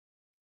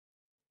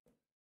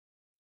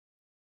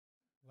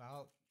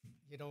Well,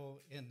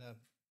 in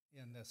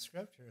the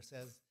scripture it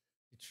says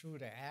you threw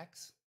the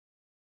axe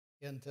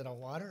into the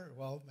water.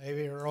 Well,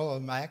 maybe Earl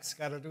and Max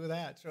got to do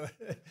that.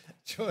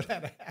 Throw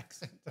that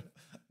axe into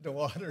the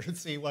water and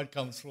see what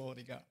comes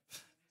floating up.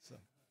 So,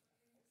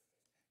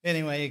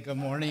 anyway, good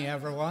morning,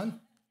 everyone.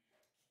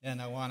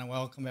 And I want to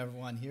welcome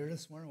everyone here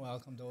this morning.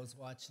 Welcome those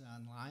watching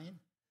online.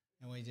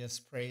 And we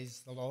just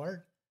praise the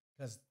Lord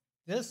because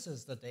this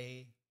is the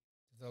day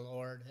the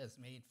Lord has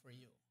made for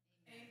you.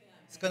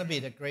 It's going to be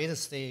the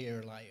greatest day of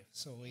your life.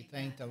 So we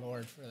thank the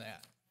Lord for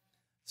that.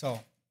 So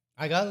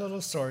I got a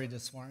little story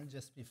this morning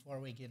just before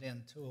we get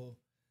into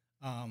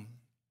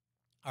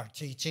our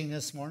teaching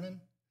this morning.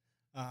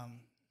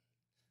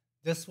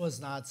 This was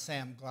not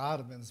Sam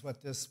Glaudeman's,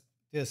 but this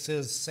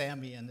is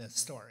Sammy in this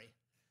story.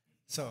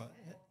 So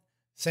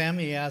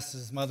Sammy asked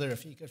his mother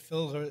if he could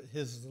fill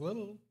his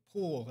little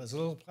pool, his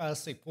little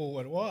plastic pool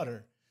with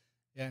water.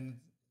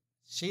 And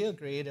she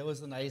agreed it was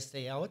a nice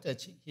day out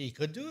that he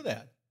could do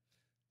that.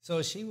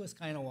 So she was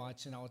kind of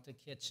watching out the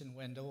kitchen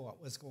window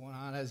what was going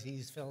on as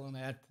he's filling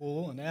that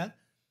pool and that.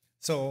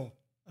 So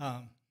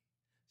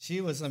she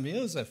was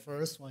amused at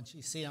first when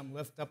she see him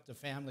lift up the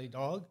family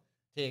dog,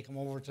 take him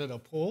over to the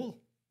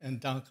pool, and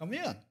dunk him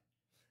in,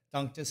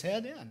 dunked his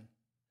head in.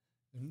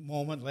 A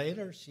moment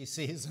later, she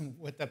sees him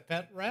with the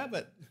pet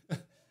rabbit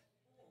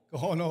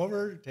going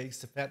over, takes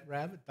the pet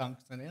rabbit,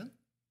 dunks it in,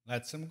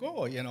 lets him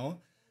go,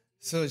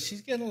 So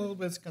she's getting a little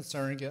bit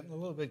concerned, getting a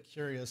little bit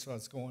curious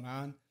what's going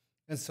on.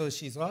 And so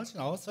she's watching.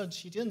 All of a sudden,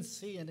 she didn't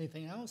see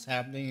anything else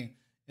happening.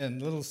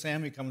 And little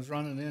Sammy comes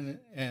running in,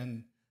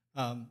 and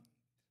the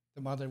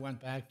mother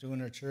went back doing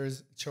her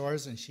chores,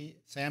 and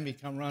Sammy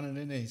come running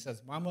in, and he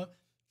says, "Mama,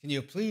 can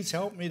you please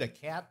help me? The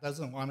cat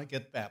doesn't want to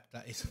get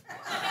baptized."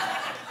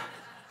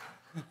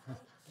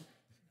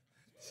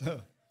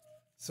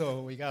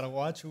 So we got to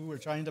watch who we're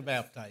trying to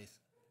baptize.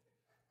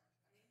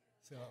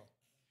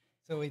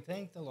 So we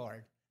thank the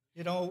Lord.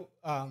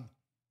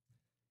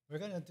 We're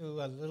going to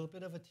do a little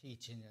bit of a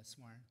teaching this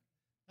morning.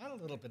 Not a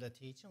little bit of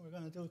teaching. We're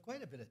going to do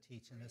quite a bit of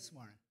teaching this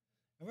morning.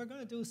 And we're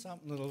going to do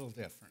something a little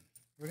different.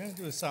 We're going to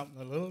do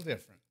something a little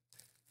different.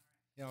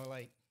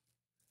 Like,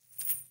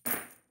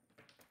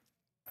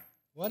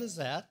 what is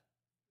that?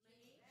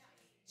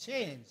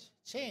 Change.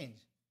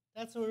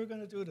 That's what we're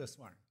going to do this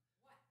morning.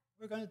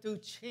 We're going to do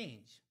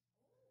change.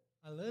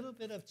 A little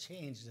bit of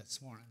change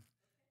this morning.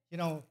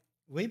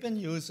 We've been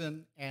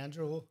using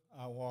Andrew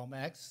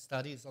Wommack's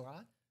studies a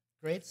lot.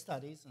 Great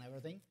studies and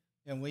everything.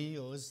 And we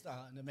used,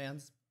 in the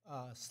men's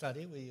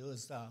study, we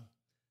used,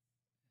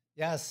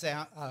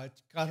 Sam,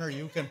 Gunnar,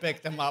 you can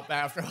pick them up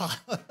after all.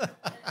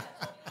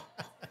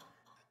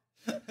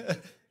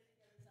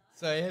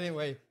 So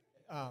anyway,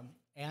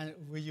 and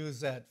we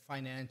use that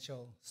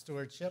financial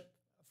stewardship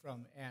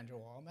from Andrew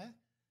Wommack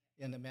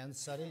in the men's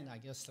study, and I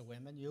guess the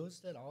women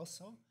used it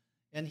also.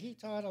 And he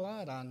taught a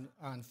lot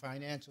on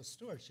financial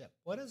stewardship.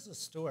 What is a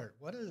steward?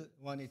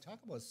 When you talk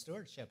about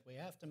stewardship, we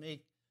have to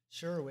make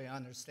sure we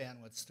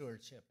understand what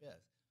stewardship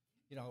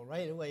is.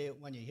 Right away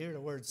when you hear the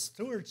word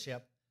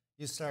stewardship,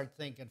 you start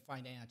thinking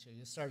financial,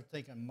 you start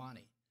thinking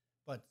money.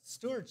 But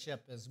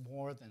stewardship is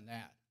more than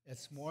that.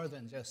 It's more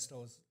than just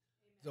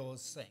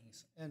those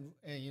things. And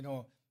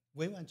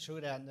we went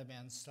through that in the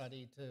men's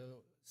study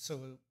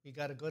so we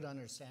got a good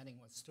understanding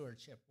what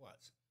stewardship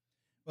was.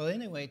 Well,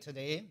 anyway,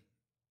 today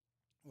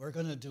we're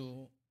going to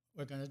do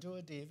a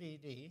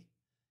DVD,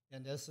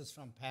 and this is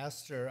from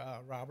Pastor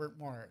Robert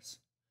Morris.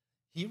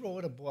 He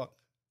wrote a book,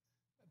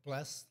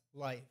 Blessed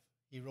Life.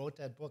 He wrote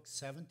that book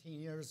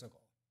 17 years ago.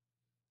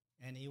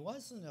 And he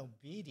wasn't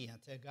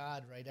obedient to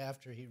God right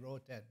after he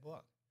wrote that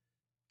book,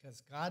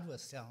 because God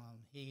was telling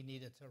him he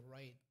needed to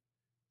write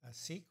a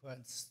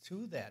sequence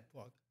to that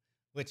book,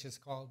 which is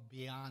called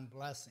Beyond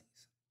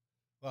Blessings.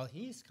 Well,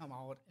 he's come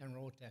out and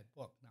wrote that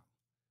book now.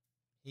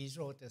 He's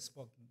wrote this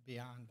book,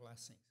 Beyond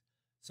Blessings.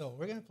 So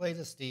we're going to play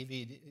this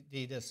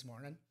DVD this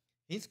morning.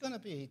 He's going to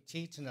be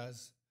teaching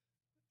us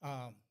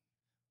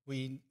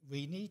we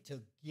need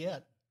to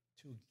get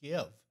to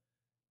give.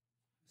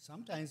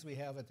 Sometimes we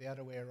have it the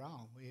other way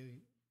around.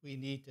 We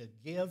need to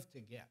give to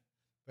get.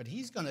 But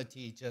he's going to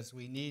teach us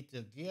we need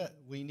to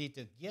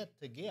get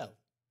to give.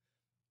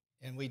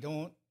 And we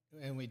don't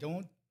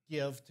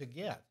give to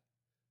get.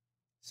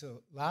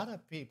 So a lot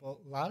of people,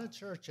 a lot of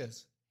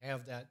churches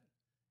have that.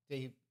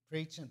 They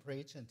preach and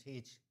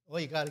teach. Oh,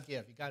 you got to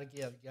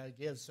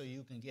give so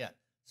you can get,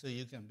 so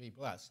you can be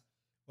blessed.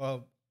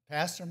 Well,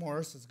 Pastor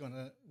Morris is going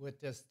to, with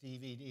this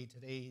DVD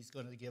today, he's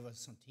going to give us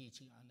some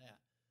teaching on that.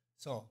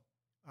 So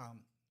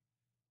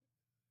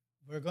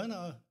we're going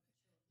to,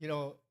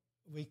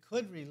 we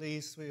could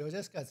release, we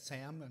just got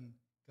Sam and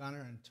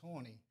Gunnar and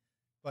Tony,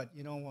 but,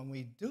 when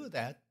we do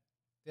that,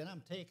 then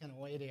I'm taking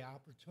away the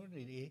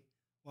opportunity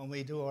when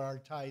we do our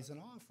tithes and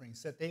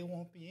offerings that they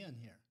won't be in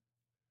here.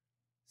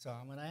 So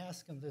I'm going to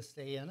ask them to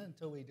stay in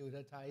until we do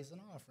the tithes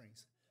and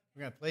offerings.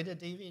 We're going to play the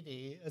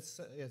DVD. It's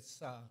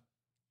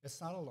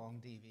not a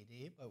long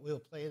DVD, but we'll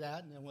play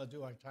that, and then we'll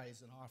do our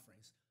tithes and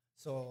offerings.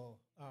 So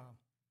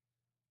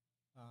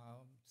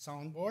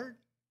soundboard,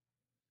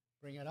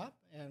 bring it up,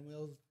 and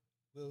we'll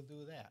we'll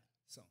do that.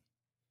 So.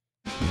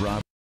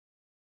 Robert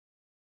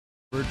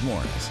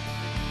Morris,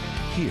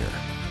 here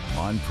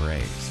on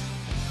Praise.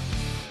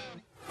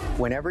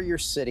 Whenever you're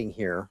sitting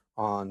here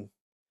on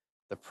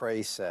the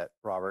Praise set,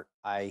 Robert,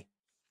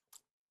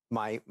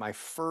 my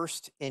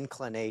first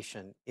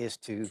inclination is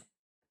to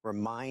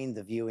remind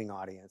the viewing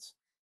audience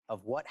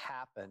of what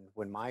happened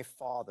when my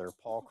father,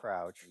 Paul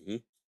Crouch,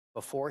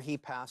 before he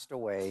passed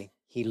away,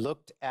 he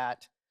looked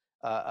at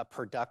a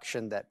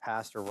production that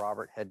Pastor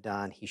Robert had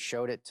done. He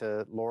showed it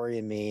to Lori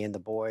and me and the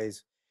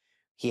boys.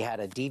 He had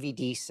a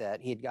DVD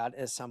set. He had got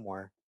it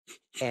somewhere.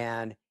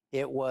 And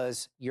it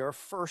was your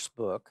first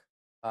book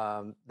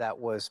that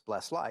was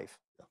Blessed Life.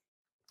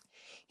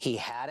 He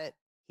had it.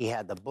 He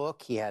had the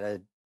book. He had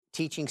a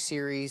teaching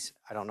series.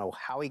 I don't know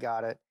how he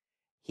got it.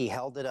 He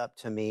held it up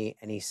to me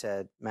and he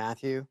said,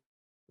 Matthew,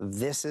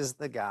 this is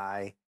the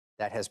guy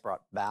that has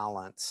brought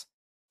balance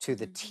to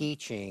the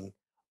teaching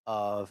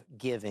of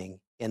giving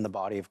in the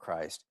body of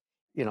Christ.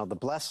 You know, the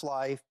Blessed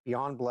Life,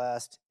 Beyond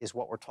Blessed is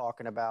what we're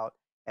talking about.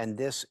 And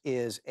this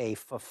is a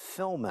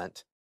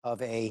fulfillment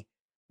of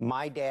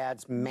my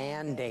dad's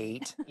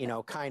mandate, you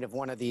know, kind of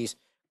one of these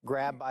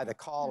grab by the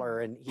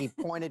collar. And he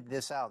pointed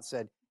this out and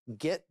said,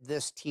 get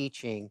this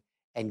teaching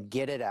and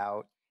get it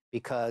out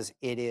because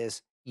it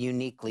is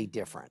uniquely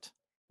different.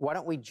 Why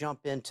don't we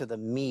jump into the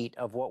meat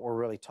of what we're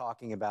really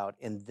talking about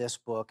in this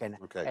book and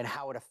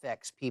how it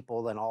affects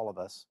people and all of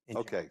us?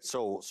 Okay,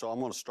 so I'm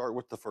going to start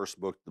with the first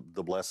book,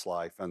 The Blessed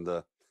Life, and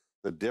the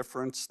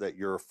difference that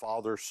your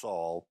father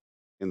saw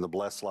in The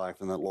Blessed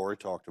Life and that Lori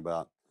talked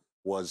about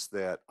was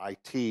that I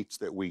teach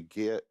that we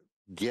get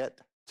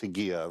to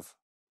give,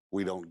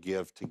 we don't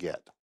give to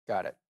get.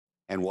 Got it.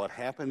 And what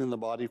happened in the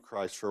body of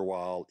Christ for a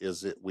while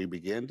is that we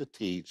began to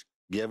teach,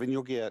 give and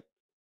you'll get,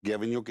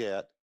 give and you'll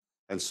get.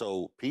 And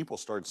so people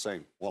started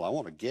saying, well, I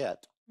want to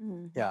get.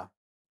 Yeah.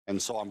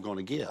 And so I'm going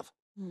to give.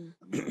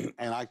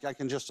 And I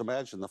can just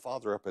imagine the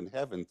Father up in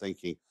heaven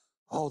thinking,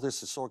 oh,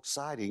 this is so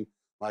exciting.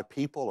 My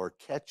people are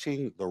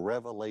catching the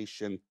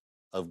revelation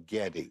of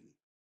getting.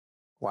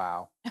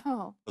 Wow.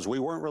 Oh. Because we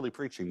weren't really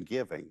preaching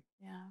giving.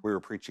 Yeah. We were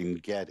preaching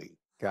getting.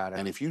 Got it.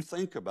 And if you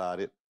think about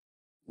it,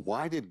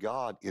 why did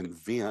God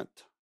invent,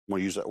 I'm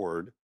going to use that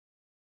word,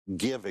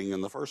 giving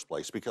in the first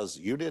place? Because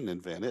you didn't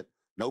invent it.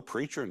 No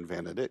preacher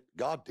invented it.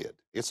 God did.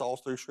 It's all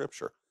through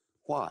Scripture.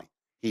 Why?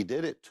 He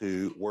did it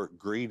to work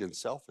greed and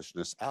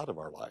selfishness out of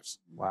our lives.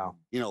 Wow.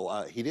 You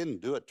know, he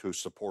didn't do it to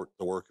support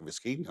the work of his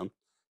kingdom.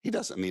 He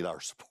doesn't need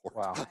our support.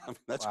 Wow. I mean,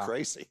 that's Wow.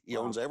 crazy. He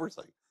owns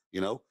everything.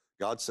 You know,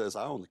 God says,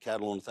 I own the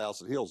cattle on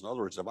 1,000 hills. In other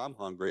words, if I'm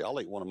hungry,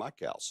 I'll eat one of my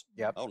cows.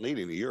 Yep. I don't need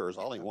any of yours.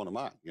 I'll eat one of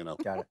mine, you know.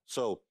 Got it.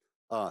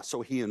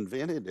 So he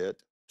invented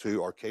it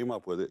or came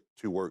up with it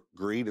to work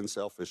greed and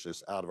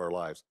selfishness out of our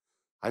lives.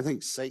 I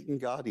think Satan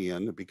got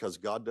in because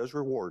God does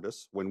reward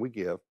us when we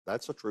give.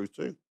 That's a truth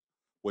too.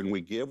 When we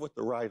give with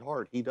the right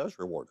heart, he does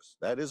reward us.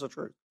 That is a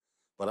truth.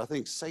 But I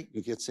think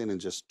Satan gets in and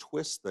just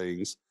twists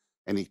things,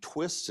 and he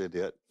twisted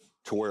it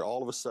to where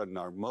all of a sudden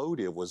our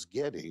motive was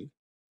getting,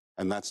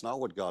 and that's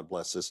not what God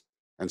blesses.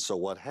 And so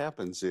what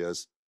happens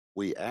is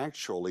we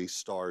actually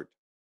start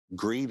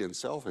greed and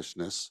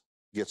selfishness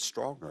get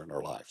stronger in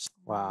our lives.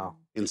 Wow.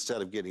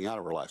 Instead of getting out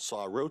of our lives. So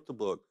I wrote the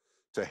book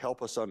to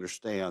help us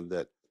understand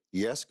that,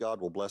 yes, God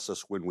will bless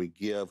us when we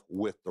give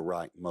with the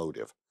right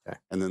motive. Okay.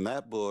 And then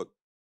that book,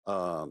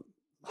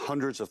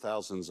 hundreds of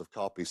thousands of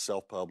copies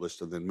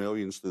self-published and then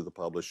millions through the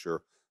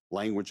publisher,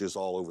 languages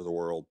all over the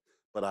world.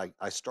 But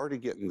I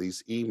started getting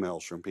these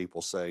emails from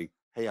people saying,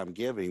 hey, I'm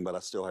giving, but I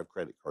still have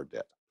credit card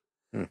debt.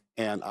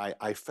 And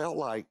I felt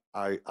like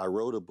I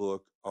wrote a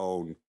book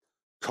on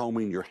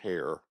combing your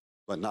hair,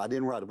 but I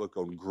didn't write a book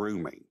on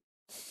grooming.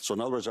 So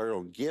in other words, I wrote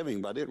on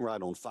giving, but I didn't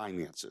write on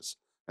finances.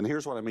 And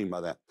here's what I mean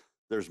by that.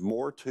 There's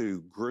more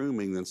to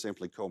grooming than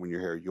simply combing your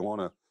hair. You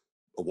want to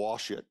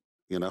wash it,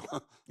 you know.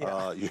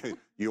 Yeah.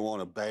 You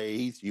want to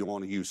bathe. You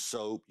want to use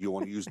soap. You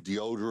want to use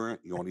deodorant.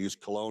 You want to use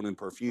cologne and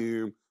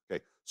perfume.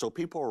 Okay. So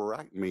people are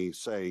writing me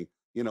saying,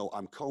 you know,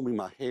 I'm combing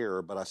my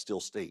hair, but I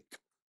still stink.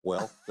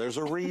 Well, there's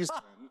a reason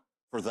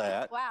for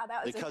that. Wow,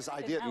 that was because a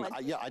I good didn't.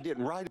 analogy. I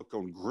didn't write a book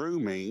on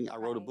grooming. I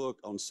wrote a Right. book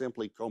on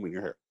simply combing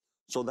your hair.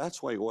 So that's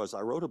the way it was. I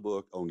wrote a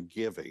book on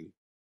giving,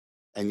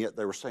 and yet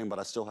they were saying, but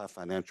I still have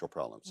financial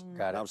problems.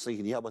 Got And I it. was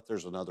thinking, yeah, but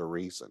there's another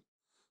reason.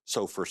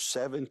 So for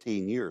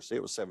 17 years, see,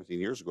 it was 17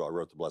 years ago, I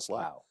wrote The Blessed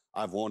Life. Wow.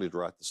 I've wanted to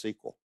write the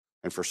sequel.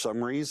 And for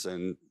some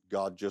reason,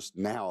 God just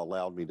now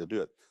allowed me to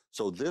do it.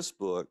 So this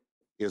book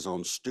is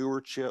on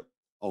stewardship,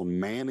 on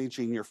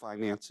managing your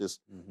finances.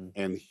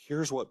 And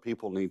here's what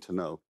people need to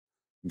know.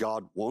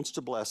 God wants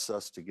to bless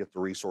us to get the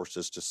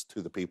resources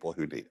to the people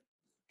who need it.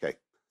 Okay.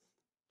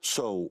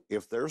 So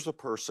if there's a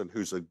person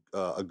who's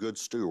a good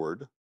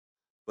steward,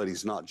 but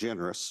he's not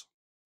generous,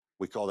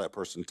 we call that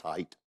person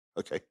tight.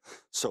 Okay.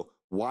 So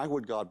why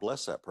would God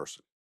bless that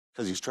person?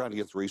 Because he's trying to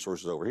get the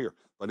resources over here.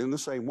 But in the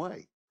same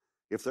way,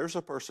 if there's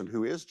a person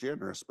who is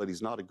generous, but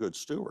he's not a good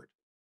steward,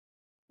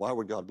 why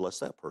would God bless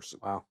that person?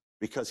 Wow.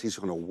 Because he's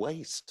going to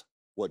waste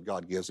what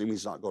God gives him.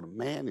 He's not going to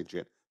manage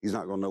it. He's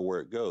not going to know where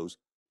it goes.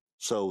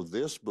 So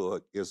this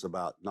book is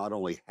about not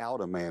only how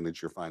to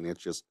manage your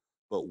finances,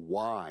 but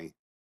why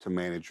to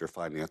manage your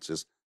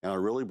finances. And I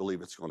really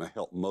believe it's going to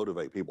help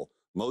motivate people.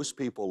 Most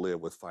people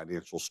live with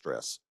financial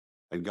stress,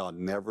 and God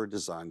never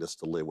designed us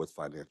to live with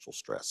financial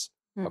stress.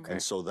 Okay.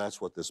 And so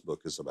that's what this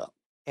book is about.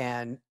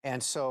 And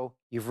so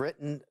you've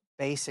written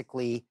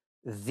basically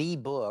the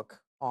book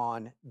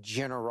on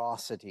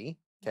generosity,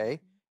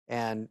 okay?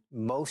 And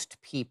most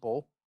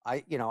people,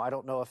 I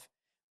don't know if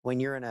when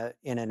you're in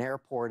an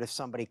airport, if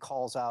somebody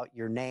calls out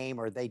your name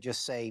or they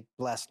just say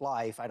blessed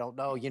life, I don't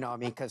know,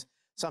 because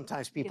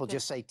sometimes people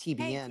just say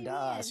TBN to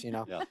us,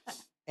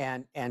 Yeah.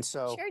 And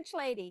so Church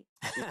lady.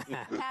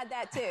 Had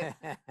that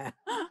too.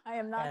 I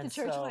am not the And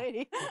church so-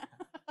 lady.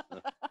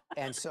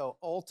 And so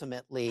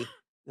ultimately,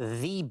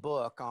 the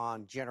book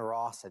on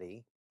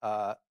generosity,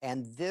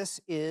 and this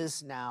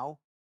is now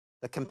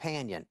the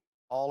companion.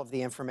 All of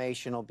the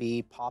information will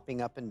be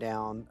popping up and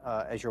down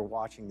as you're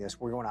watching this.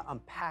 We're going to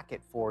unpack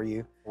it for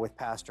you with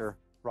Pastor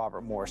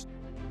Robert Morse.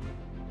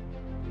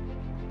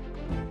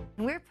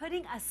 We're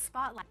putting a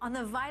spotlight on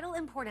the vital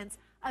importance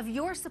of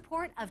your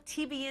support of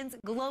TBN's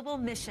global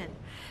mission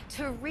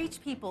to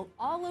reach people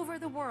all over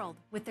the world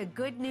with the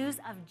good news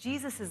of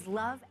Jesus'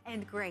 love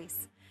and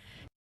grace,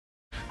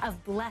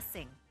 of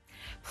blessing.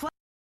 Plus,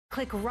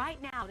 click right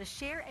now to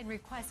share and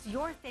request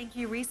your thank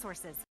you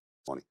resources.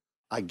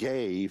 I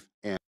gave,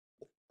 and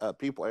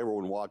people,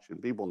 everyone watching,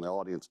 people in the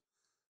audience,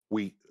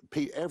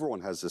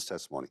 everyone has this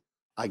testimony.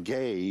 I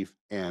gave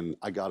and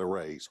I got a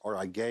raise, or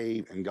I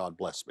gave and God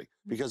blessed me,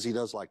 because he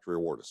does like to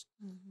reward us.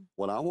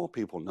 What I want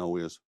people to know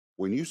is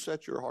when you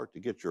set your heart to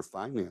get your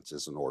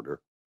finances in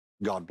order,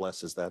 God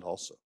blesses that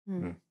also.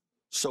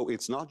 So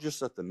it's not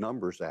just that the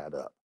numbers add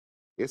up.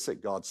 It's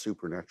that God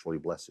supernaturally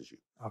blesses you.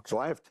 Okay. So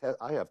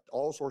I have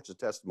all sorts of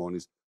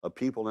testimonies of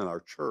people in our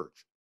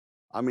church.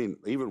 I mean,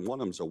 even one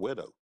of them's a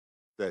widow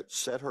that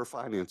set her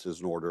finances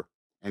in order,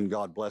 and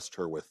God blessed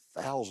her with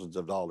thousands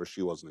of dollars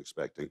she wasn't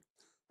expecting.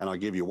 And I'll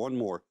give you one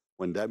more.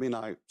 When Debbie and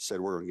I said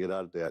we're going to get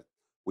out of debt,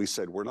 we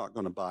said we're not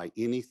going to buy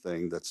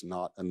anything that's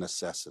not a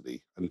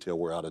necessity until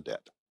we're out of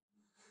debt.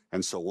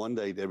 And so one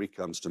day Debbie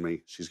comes to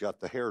me. She's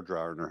got the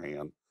hairdryer in her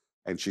hand,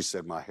 and she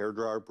said, my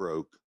hairdryer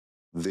broke.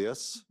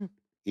 This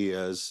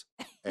is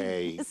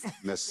a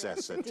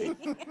necessity.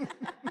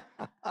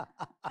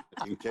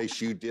 In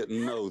case you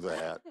didn't know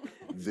that,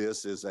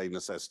 this is a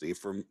necessity.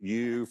 For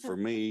you, for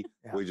me,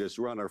 Yeah. we just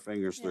run our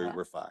fingers through, Yeah.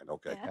 we're fine.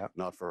 Okay. Yeah.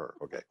 Not for her.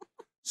 Okay.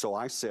 So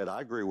I said,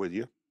 I agree with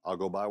you. I'll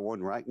go buy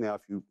one right now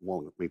if you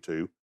want me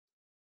to.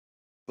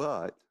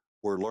 But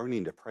we're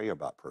learning to pray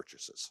about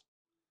purchases.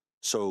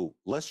 So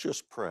let's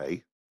just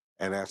pray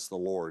and ask the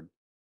Lord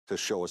to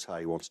show us how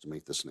he wants to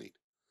meet this need.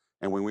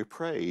 And when we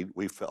prayed,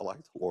 we felt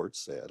like the Lord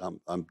said,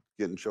 I'm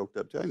getting choked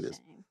up telling you this.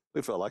 Shame.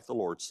 We felt like the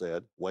Lord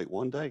said, wait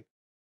one day.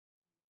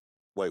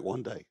 Wait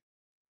one day.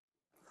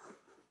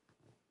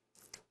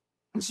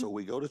 And so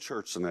we go to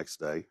church the next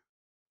day,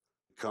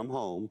 come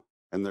home,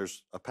 and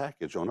there's a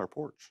package on our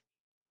porch.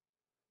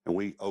 And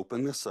we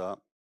open this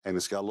up, and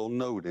it's got a little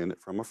note in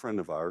it from a friend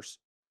of ours.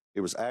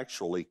 It was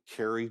actually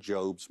Carrie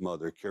Job's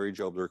mother, Carrie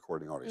Job, the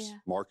recording artist. Yeah.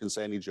 Mark and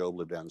Sandy Job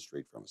lived down the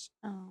street from us.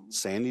 Oh.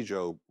 Sandy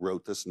Job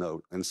wrote this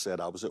note and said,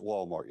 I was at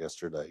Walmart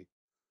yesterday,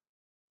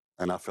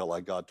 and I felt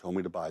like God told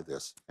me to buy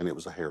this, and it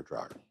was a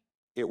hairdryer.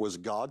 It was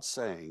God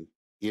saying,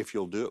 if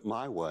you'll do it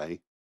my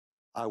way,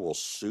 I will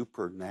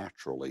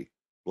supernaturally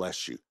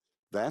bless you.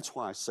 That's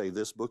why I say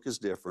this book is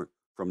different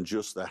from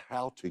just the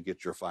how to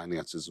get your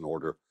finances in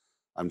order.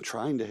 I'm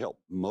trying to help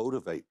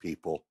motivate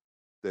people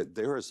that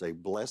there is a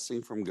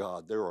blessing from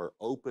God. There are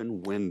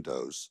open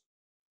windows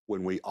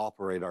when we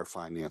operate our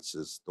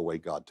finances the way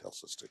God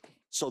tells us to.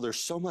 So there's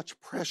so much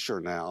pressure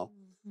now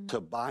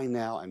to buy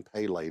now and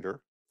pay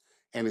later.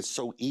 And it's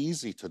so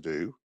easy to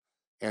do.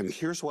 And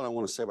here's what I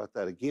want to say about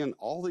that. Again,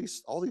 all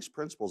these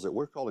principles that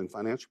we're calling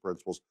financial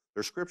principles,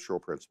 they're scriptural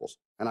principles.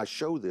 And I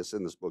show this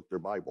in this book, their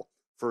Bible.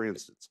 For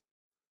instance,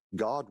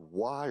 God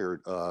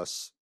wired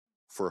us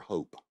for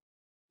hope.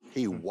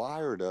 He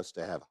wired us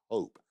to have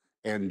hope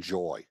and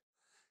joy.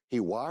 He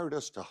wired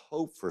us to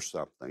hope for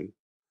something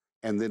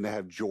and then to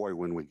have joy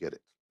when we get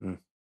it. Mm.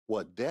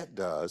 What debt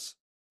does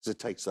is it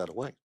takes that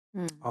away.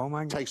 Oh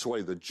my It God. takes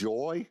away the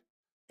joy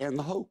and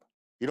the hope.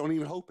 You don't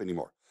even hope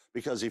anymore.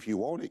 Because if you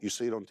want it, you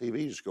see it on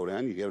TV, you just go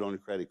down, you get it on your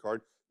credit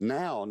card.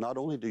 Now, not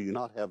only do you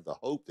not have the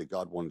hope that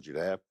God wanted you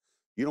to have,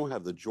 you don't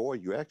have the joy,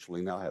 you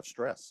actually now have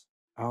stress.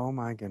 Oh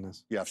my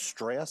goodness. You have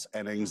stress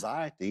and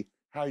anxiety.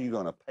 How are you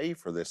going to pay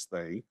for this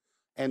thing?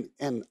 And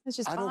It's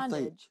just I don't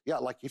think, bondage. yeah,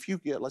 like if you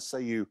get, let's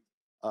say you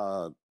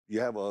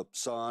have a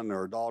son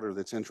or a daughter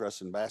that's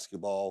interested in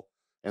basketball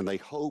and they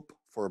hope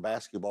for a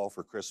basketball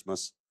for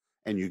Christmas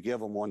and you give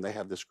them one, they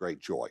have this great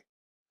joy.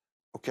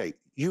 Okay,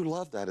 you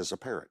love that as a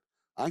parent.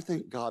 I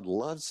think God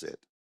loves it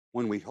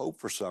when we hope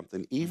for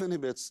something, even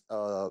if it's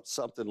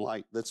something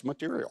like that's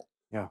material.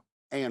 Yeah.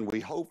 And we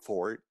hope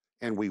for it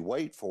and we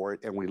wait for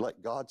it and we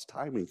let God's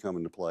timing come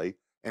into play.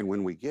 And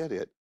when we get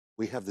it,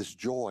 we have this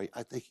joy.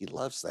 I think he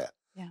loves that.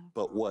 Yeah.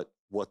 But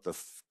what the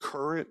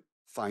current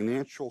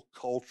financial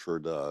culture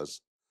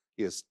does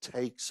is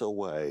takes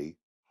away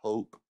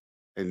hope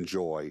and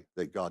joy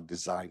that God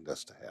designed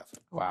us to have.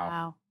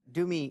 Wow.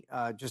 Do me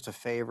just a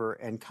favor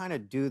and kind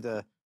of do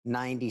the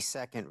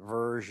 90-second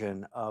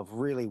version of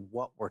really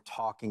what we're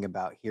talking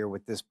about here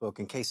with this book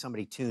in case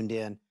somebody tuned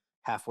in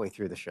halfway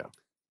through the show.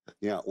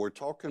 Yeah, we're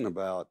talking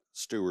about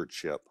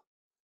stewardship.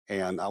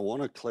 And I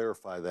want to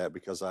clarify that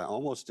because I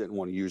almost didn't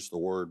want to use the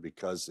word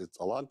because it's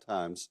a lot of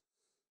times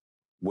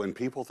when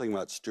people think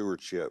about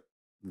stewardship,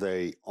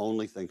 they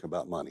only think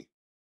about money.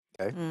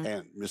 Okay.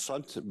 And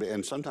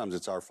sometimes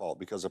it's our fault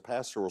because a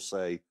pastor will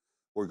say,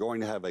 we're going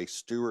to have a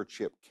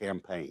stewardship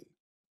campaign.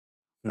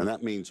 And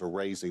that means a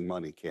raising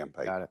money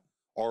campaign. Got it.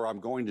 Or I'm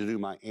going to do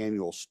my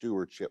annual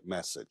stewardship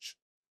message.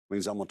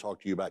 Means I'm going to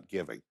talk to you about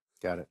giving.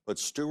 Got it. But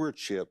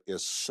stewardship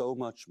is so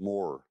much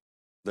more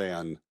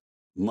than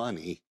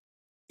money,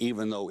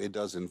 even though it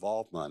does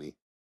involve money.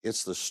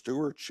 It's the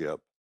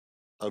stewardship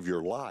of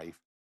your life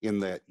in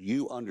that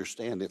you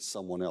understand it's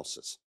someone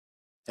else's.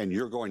 And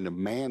you're going to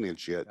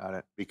manage it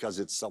because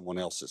it's someone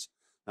else's.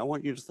 I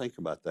want you to think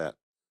about that.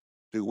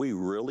 Do we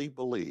really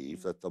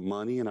believe that the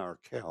money in our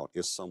account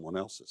is someone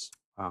else's?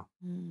 Wow.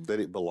 That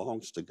it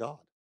belongs to God?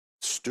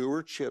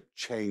 Stewardship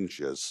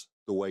changes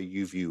the way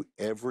you view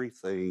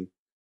everything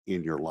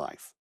in your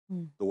life.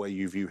 The way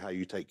you view how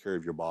you take care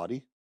of your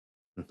body,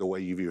 the way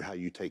you view how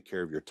you take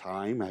care of your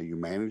time, how you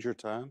manage your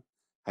time,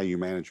 how you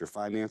manage your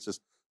finances.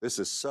 This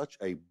is such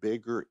a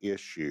bigger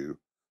issue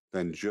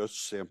than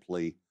just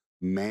simply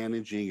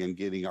managing and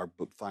getting our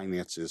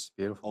finances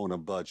on a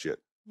budget.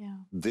 Yeah.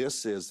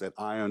 This is that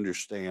I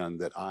understand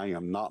that I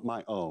am not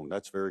my own.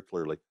 That's very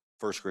clearly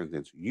 1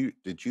 Corinthians. He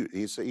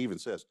even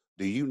says,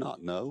 do you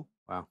not know?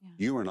 Wow. Yeah.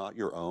 You are not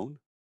your own.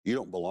 You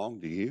don't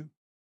belong to you.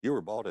 You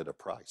were bought at a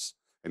price.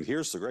 And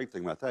here's the great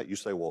thing about that. You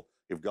say, well,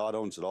 if God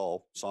owns it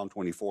all, Psalm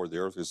 24, the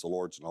earth is the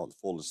Lord's and all the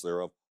fullness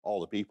thereof, all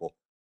the people,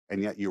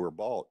 and yet you were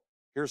bought.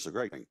 Here's the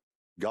great thing.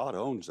 God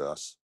owns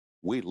us.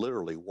 We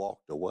literally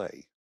walked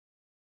away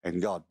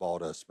and God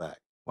bought us back.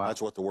 Wow.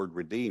 That's what the word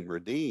redeem,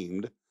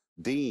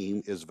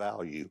 deem is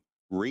value.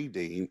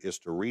 Redeem is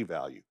to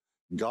revalue.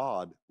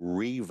 God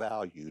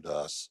revalued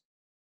us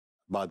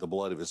by the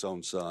blood of his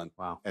own son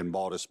and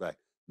bought us back.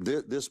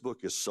 This book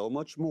is so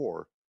much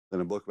more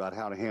than a book about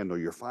how to handle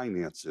your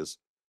finances.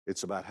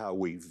 It's about how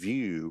we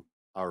view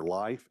our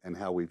life and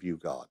how we view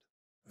God.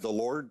 The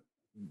Lord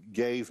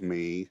gave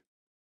me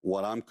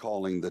what I'm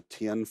calling the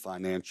 10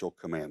 financial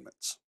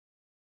commandments.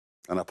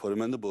 And I put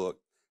them in the book.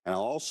 And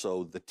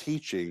also the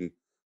teaching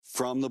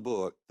from the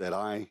book that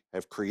I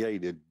have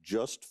created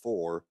just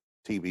for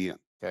TBN.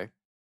 Okay.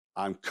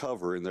 I'm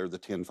covering, they're the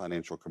 10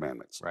 financial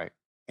commandments. Right.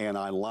 And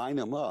I line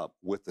them up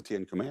with the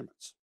 10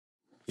 commandments.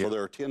 So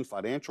there are 10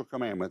 financial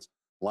commandments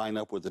line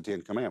up with the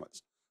 10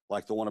 commandments.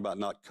 Like the one about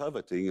not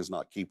coveting is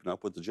not keeping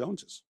up with the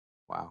Joneses.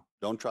 Wow.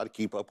 Don't try to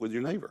keep up with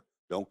your neighbor.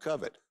 Don't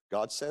covet.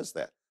 God says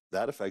that.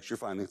 That affects your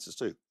finances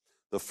too.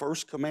 The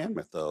first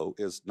commandment, though,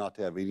 is not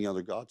to have any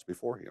other gods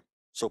before him.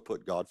 So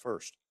put God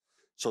first.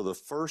 So the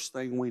first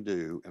thing we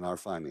do in our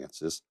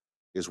finances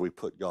is we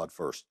put God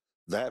first.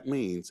 That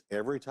means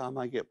every time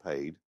I get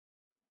paid,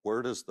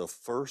 where does the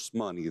first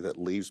money that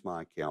leaves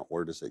my account,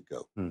 where does it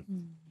go?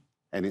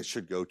 And it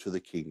should go to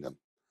the kingdom.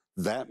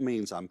 That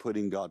means I'm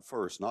putting God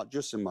first, not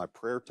just in my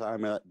prayer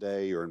time that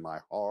day or in my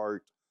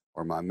heart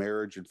or my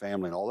marriage and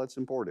family, and all that's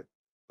important.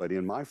 But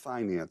in my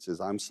finances,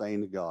 I'm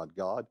saying to God,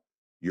 God,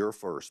 you're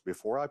first.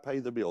 Before I pay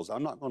the bills,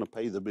 I'm not going to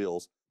pay the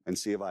bills and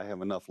see if I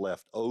have enough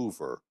left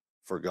over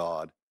for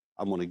God.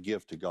 I'm going to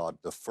give to God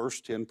the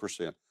first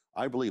 10%.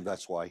 I believe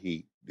that's why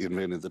he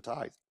invented the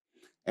tithe.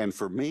 And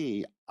for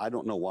me, I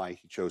don't know why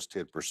he chose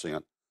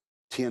 10%.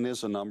 10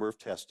 is a number of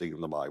testing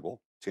in the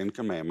Bible, 10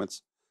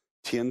 commandments.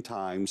 10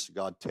 times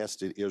God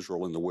tested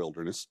Israel in the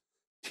wilderness.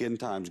 10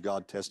 times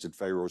God tested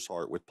Pharaoh's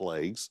heart with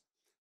plagues.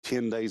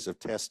 10 days of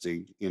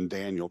testing in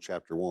Daniel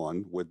chapter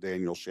 1 with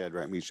Daniel,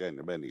 Shadrach, Meshach, and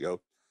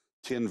Abednego.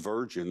 10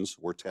 virgins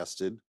were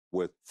tested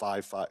with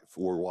 4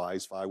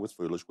 wise, 5 with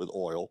foolish, with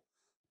oil.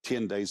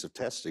 10 days of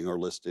testing are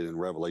listed in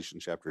Revelation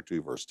chapter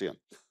 2, verse 10.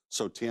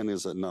 So 10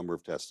 is a number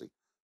of testing.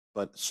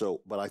 But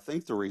I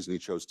think the reason he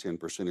chose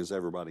 10% is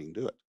everybody can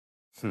do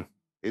it.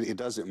 It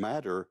doesn't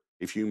matter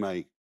if you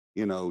make,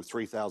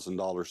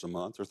 $3,000 a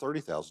month or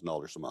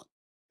 $30,000 a month.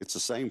 It's the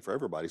same for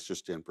everybody. It's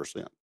just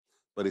 10%.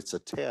 But it's a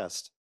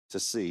test to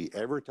see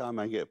every time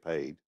I get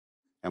paid,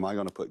 am I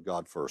going to put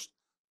God first?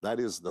 That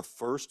is the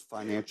first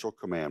financial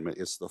commandment.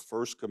 It's the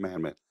first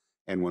commandment.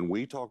 And when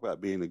we talk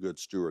about being a good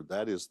steward,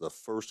 that is the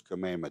first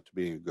commandment to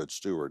being a good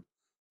steward.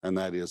 And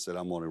that is that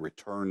I'm going to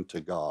return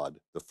to God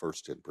the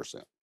first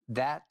 10%.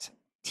 That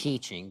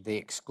teaching, the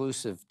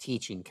exclusive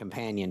teaching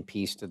companion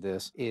piece to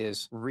this,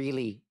 is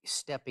really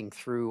stepping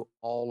through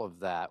all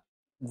of that.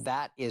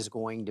 That is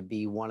going to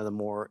be one of the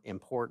more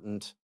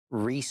important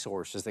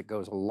resources that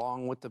goes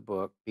along with the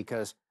book,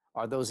 because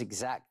are those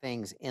exact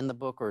things in the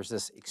book, or is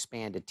this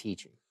expanded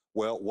teaching?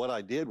 Well, what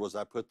I did was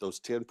I put those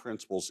 10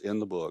 principles in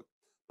the book,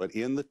 but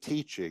in the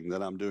teaching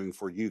that I'm doing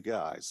for you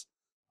guys,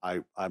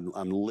 I'm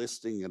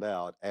listing it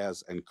out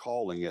as and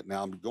calling it.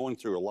 Now I'm going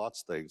through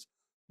lots of things,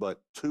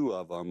 but 2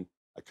 of them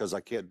because I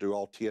can't do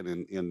all 10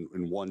 in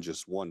one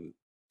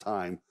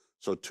time.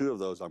 So 2 of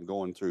those, I'm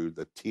going through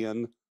the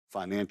 10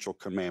 financial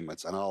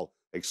commandments, and I'll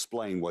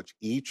explain what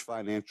each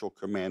financial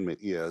commandment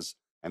is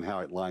and how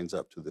it lines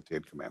up to the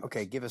 10 commandments.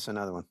 Okay, give us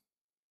another one.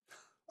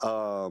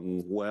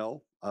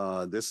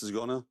 This is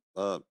going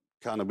to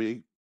kind of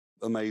be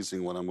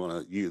amazing when I'm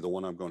going to use the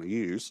one I'm going to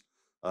use.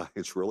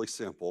 It's really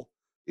simple,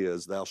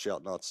 is thou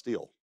shalt not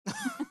steal.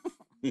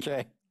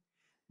 Okay.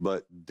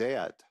 But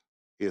debt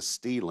is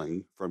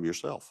stealing from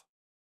yourself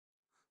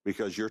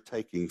because you're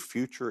taking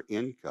future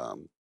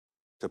income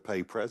to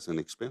pay present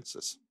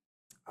expenses.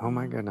 Oh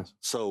my goodness.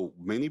 So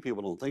many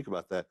people don't think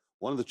about that.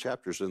 One of the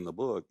chapters in the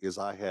book is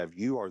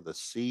you are the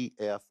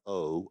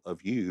CFO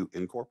of You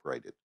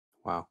Incorporated.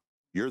 Wow.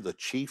 You're the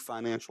chief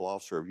financial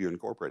officer of You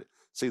Incorporated.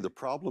 See, the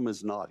problem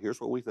is not,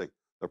 here's what we think.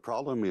 The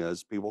problem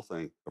is, people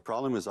think, the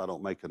problem is I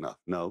don't make enough.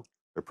 No,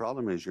 the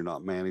problem is you're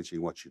not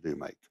managing what you do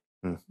make.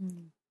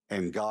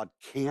 And God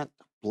can't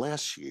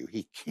bless you.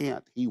 He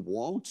can't. He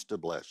wants to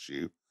bless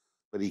you,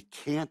 but he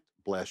can't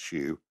bless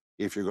you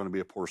if you're going to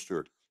be a poor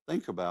steward.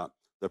 Think about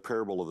the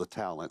parable of the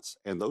talents,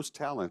 and those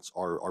talents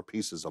are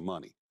pieces of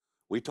money.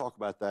 We talk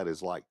about that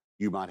as like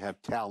you might have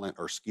talent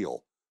or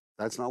skill.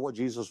 That's not what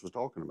Jesus was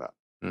talking about,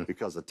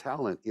 because a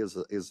talent is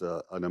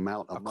an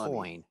amount of money. A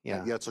coin.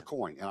 Yeah. Yeah, it's a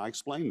coin, and I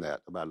explained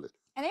that about it.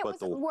 And it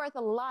was worth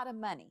a lot of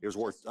money. It was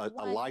worth Just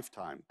a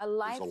lifetime. A It was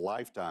lifetime. a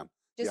lifetime.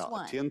 Just yeah,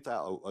 one.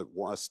 10,000.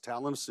 A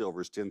talent of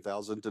silver is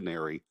 10,000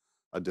 denarii.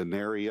 A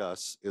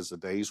denarius is a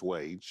day's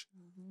wage.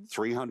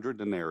 300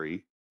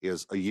 denarii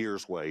is a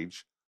year's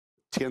wage.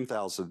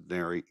 10,000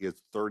 denarii is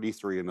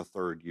 33 and a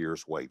third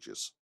year's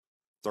wages.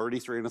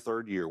 33 and a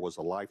third year was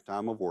a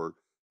lifetime of work.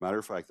 Matter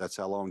of fact, that's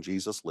how long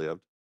Jesus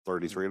lived,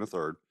 33 and a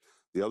third.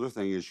 The other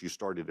thing is you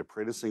started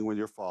apprenticing with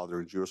your father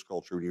in Jewish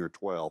culture when you were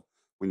 12.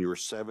 When you were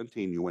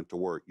 17, you went to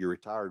work. You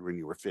retired when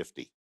you were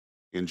 50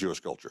 in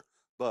Jewish culture.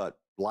 But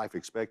life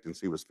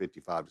expectancy was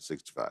 55 to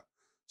 65.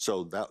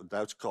 So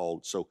that's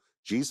called, so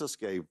Jesus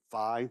gave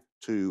 5,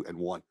 2, and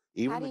 1.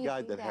 Even the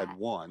guy that had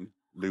 1,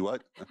 do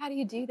what? How do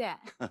you do that?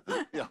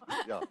 yeah.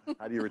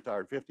 How do you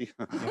retire at 50?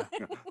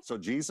 So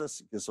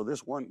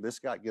this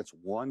guy gets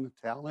 1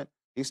 talent.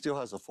 He still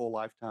has a full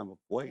lifetime of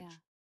wage,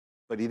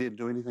 but he didn't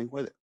do anything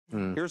with it.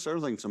 Here's the other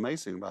thing that's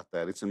amazing about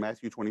that. It's in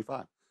Matthew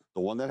 25.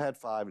 The one that had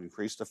 5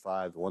 increased to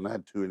 5. The one that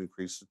had 2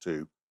 increased to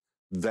 2.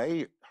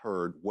 They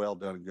heard, well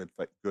done,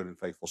 good and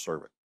faithful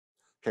servant.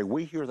 Okay,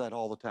 we hear that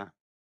all the time.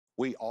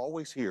 We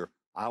always hear,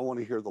 I want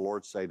to hear the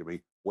Lord say to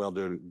me, well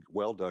done,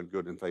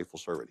 good and faithful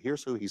servant.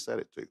 Here's who he said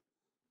it to.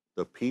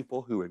 The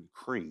people who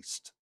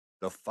increased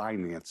the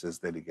finances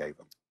that he gave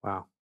them.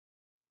 Wow.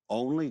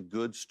 Only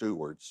good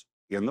stewards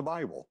in the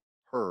Bible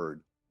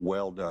heard,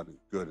 well done,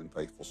 good and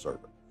faithful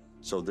servant.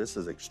 So this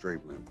is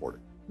extremely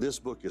important. This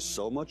book is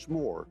so much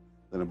more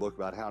than a book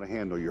about how to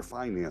handle your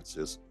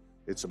finances.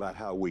 It's about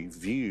how we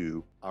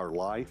view our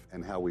life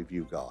and how we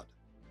view God.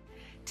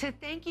 To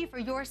thank you for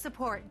your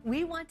support,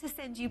 we want to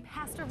send you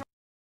Pastor Robert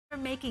for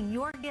making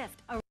your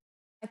gift a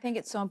I think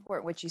it's so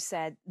important what you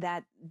said,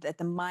 that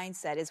the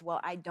mindset is, well,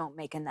 I don't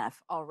make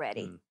enough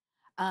already.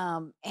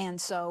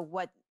 And so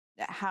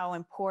how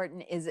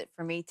important is it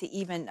for me to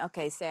even,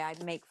 say I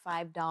make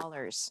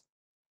 $5,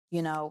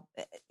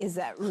 is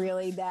that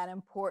really that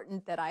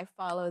important that I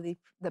follow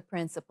the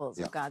principles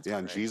of God's word?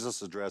 And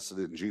Jesus addressed it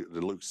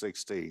in Luke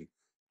 16.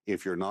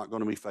 If you're not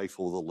going to be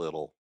faithful with a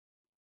little,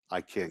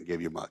 I can't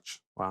give you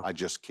much. Wow. I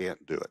just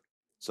can't do it.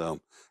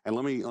 So, and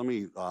let me,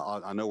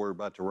 I know we're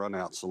about to run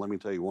out, so let me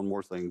tell you one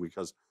more thing,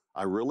 because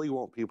I really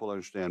want people to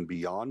understand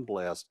Beyond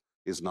Blessed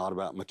is not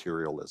about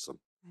materialism.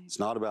 Right. It's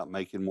not about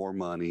making more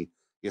money.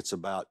 It's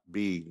about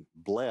being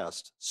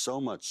blessed, so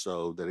much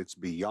so that it's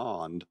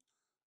beyond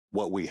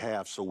what we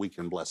have so we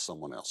can bless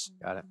someone else.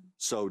 Got it.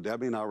 So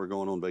Debbie and I were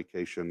going on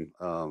vacation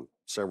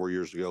several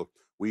years ago.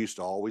 We used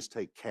to always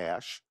take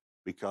cash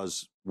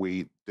because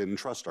we didn't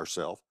trust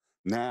ourselves.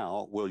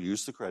 Now we'll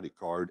use the credit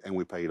card and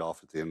we pay it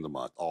off at the end of the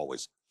month,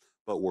 always.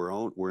 But we're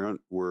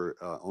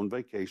on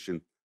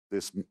vacation.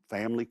 This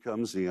family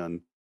comes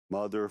in,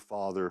 mother,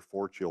 father,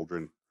 4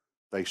 children.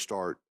 They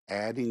start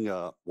adding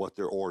up what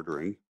they're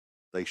ordering.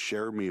 They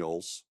share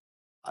meals.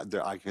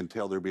 I can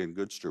tell they're being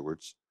good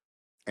stewards.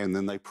 And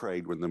then they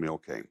prayed when the meal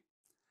came.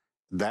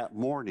 That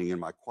morning in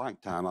my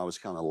quiet time, I was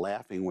kind of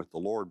laughing with the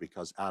Lord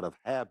because out of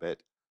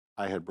habit,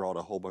 I had brought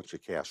a whole bunch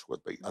of cash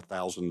with me,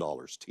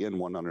 $1,000, 10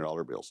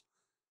 $100 bills.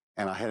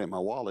 And I had it in my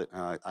wallet,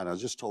 and I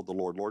just told the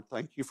Lord, Lord,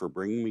 thank you for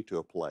bringing me to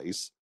a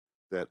place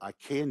that I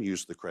can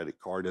use the credit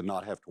card and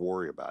not have to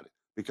worry about it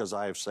because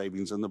I have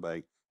savings in the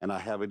bank and I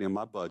have it in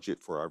my budget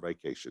for our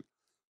vacation.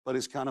 But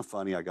it's kind of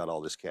funny, I got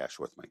all this cash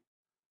with me.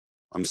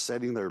 I'm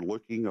sitting there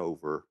looking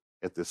over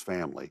at this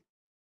family,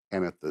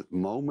 and at the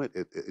moment,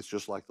 it's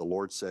just like the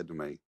Lord said to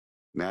me,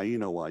 now you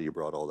know why you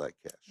brought all that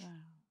cash. Wow.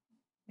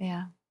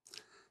 Yeah.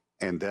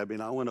 And Debbie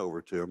and I went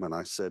over to him, and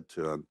I said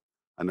to him,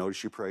 I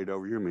noticed you prayed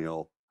over your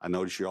meal. I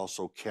noticed you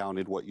also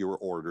counted what you were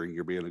ordering.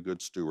 You're being a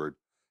good steward.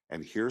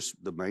 And here's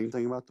the main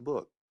thing about the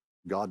book.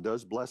 God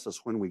does bless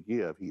us when we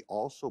give. He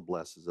also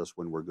blesses us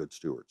when we're good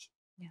stewards.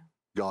 Yeah.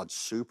 God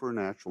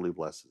supernaturally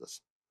blesses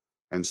us.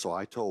 And so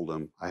I told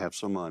him, I have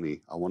some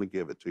money. I want to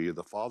give it to you.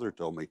 The father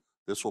told me,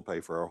 this will pay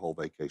for our whole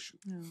vacation.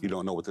 You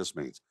don't know what this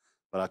means.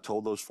 But I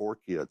told those 4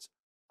 kids,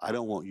 I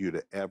don't want you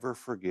to ever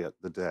forget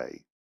the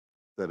day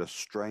that a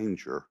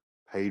stranger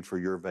paid for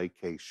your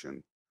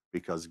vacation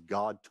because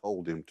God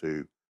told him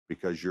to,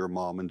 because your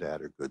mom and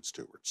dad are good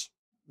stewards.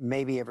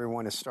 Maybe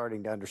everyone is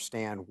starting to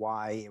understand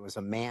why it was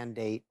a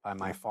mandate by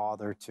my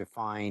father to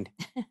find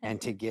and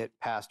to get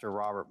Pastor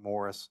Robert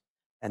Morris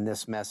and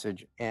this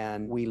message.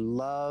 And we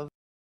love.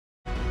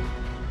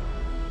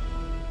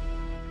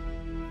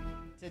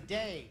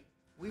 Today,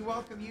 we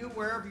welcome you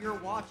wherever you're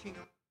watching.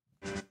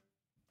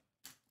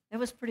 That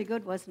was pretty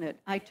good, wasn't it?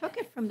 I took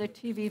it from the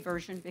TV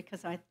version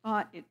because I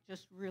thought it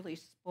just really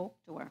spoke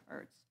to our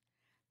hearts.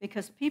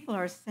 Because people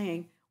are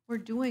saying, we're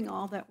doing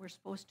all that we're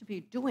supposed to be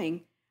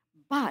doing,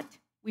 but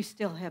we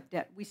still have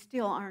debt. We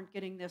still aren't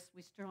getting this.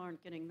 We still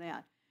aren't getting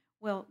that.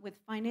 Well, with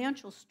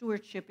financial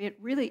stewardship, it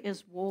really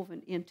is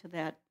woven into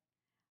that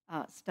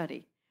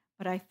study.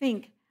 But I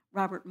think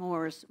Robert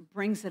Morris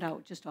brings it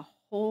out just a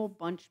whole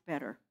bunch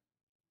better.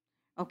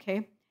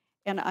 Okay?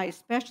 And I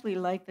especially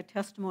like the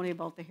testimony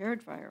about the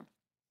hairdryer.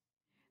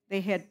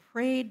 They had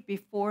prayed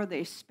before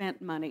they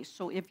spent money.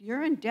 So if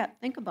you're in debt,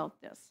 think about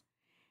this.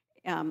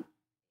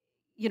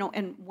 You know,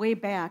 and way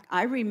back,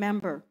 I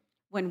remember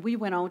when we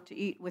went out to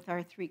eat with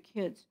our 3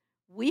 kids,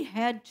 we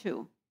had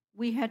to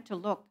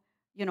look,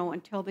 you know,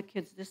 and tell the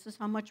kids, this is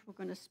how much we're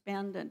going to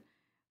spend. And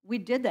we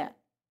did that.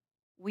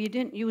 We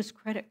didn't use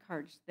credit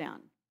cards then.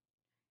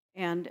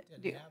 And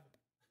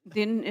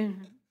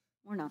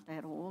we're not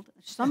that old.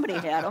 Somebody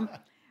had them.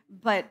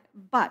 But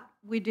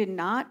we did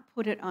not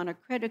put it on a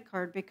credit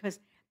card because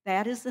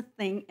that is the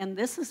thing, and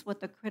this is what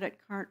the credit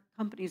card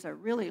companies are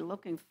really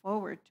looking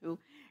forward to,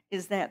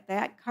 is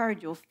that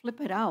card, you'll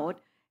flip it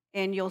out,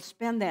 and you'll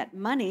spend that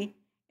money,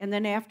 and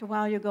then after a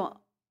while you go,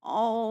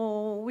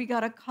 oh, we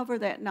got to cover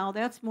that now.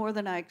 That's more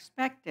than I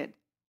expected.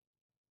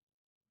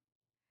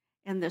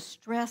 And the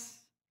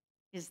stress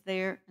is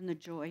there, and the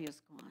joy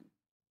is gone.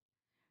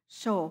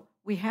 So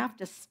we have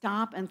to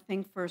stop and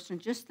think first, and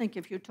just think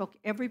if you took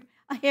a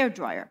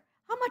hairdryer,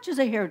 how much does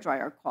a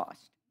hairdryer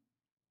cost?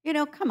 You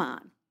know, come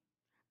on.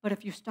 But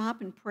if you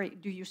stop and pray,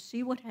 do you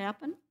see what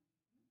happened?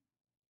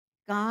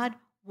 God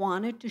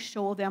wanted to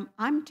show them,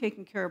 I'm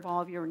taking care of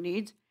all of your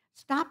needs.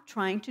 Stop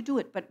trying to do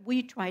it. But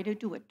we try to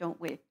do it, don't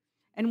we?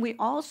 And we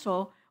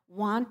also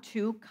want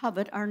to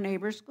covet our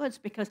neighbor's goods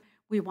because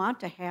we want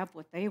to have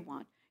what they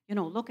want. You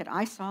know, look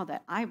I saw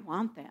that. I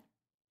want that.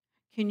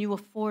 Can you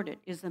afford it?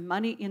 Is the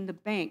money in the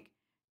bank?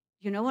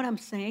 You know what I'm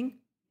saying?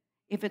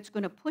 If it's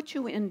going to put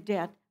you in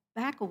debt,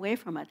 back away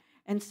from it.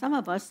 And some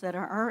of us that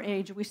are our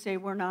age, we say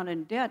we're not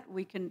in debt.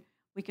 We can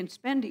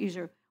spend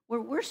easier.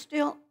 We're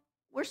still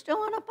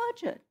on a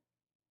budget.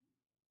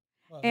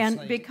 Well, And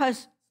it's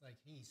because like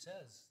he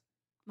says,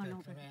 Come the on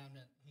over.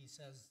 commandment, he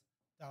says,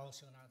 thou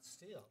shalt not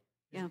steal.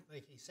 Yeah.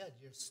 Like he said,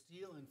 you're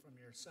stealing from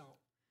yourself.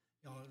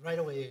 You know, right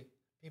away,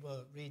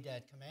 people read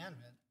that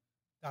commandment,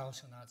 thou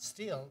shalt not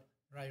steal,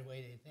 right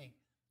away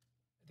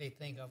they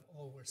think of,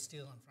 oh, we're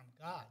stealing from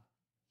God.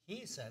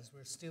 He says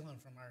we're stealing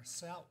from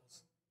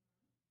ourselves.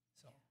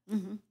 So.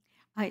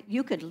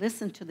 you could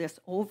listen to this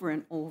over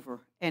and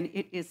over, and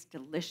it is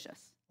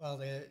delicious. Well,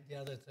 the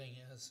other thing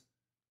is,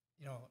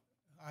 you know,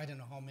 I don't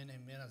know how many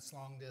minutes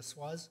long this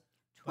was.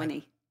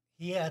 20.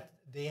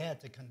 They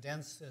had to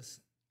condense this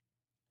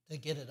to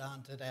get it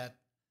onto that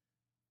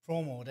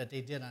promo that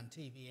they did on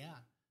TBN.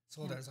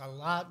 So there's a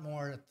lot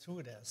more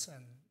to this,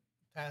 and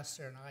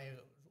Pastor and I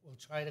will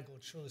try to go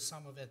through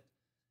some of it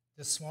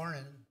this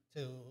morning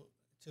to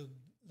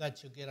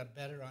let you get a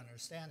better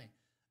understanding.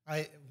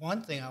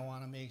 One thing I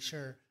want to make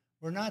sure,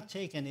 we're not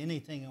taking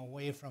anything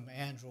away from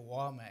Andrew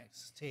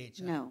Womack's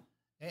teaching. No.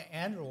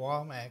 Andrew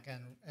Womack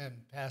and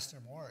Pastor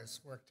Morris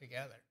work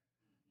together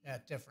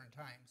at different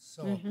times.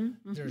 So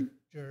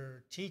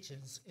their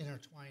teachings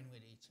intertwine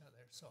with each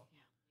other. So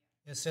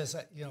it's just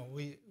that, you know,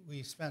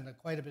 we spend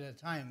quite a bit of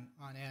time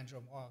on Andrew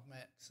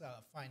Womack's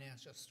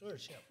financial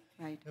stewardship.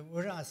 Right. And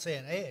we're not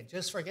saying, hey,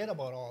 just forget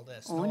about all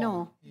this. Oh,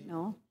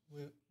 no.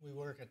 We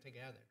work it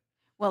together.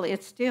 Well,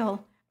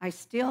 I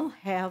still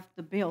have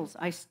the bills.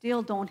 I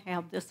still don't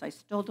have this. I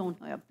still don't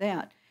have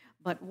that.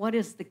 But what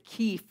is the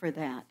key for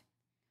that?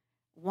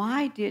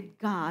 Why did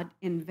God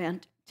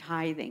invent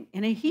tithing?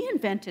 And he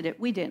invented it.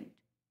 We didn't.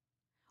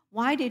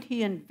 Why did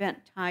he invent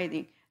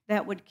tithing?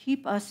 That would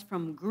keep us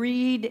from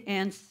greed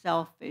and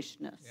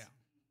selfishness. Yeah.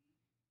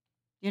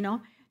 You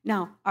know?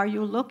 Now, are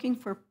you looking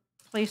for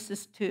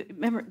places to...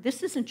 Remember,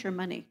 this isn't your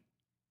money.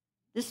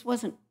 This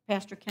wasn't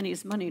Pastor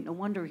Kenny's money. No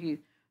wonder he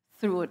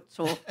threw it,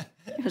 so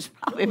it was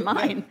probably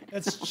mine.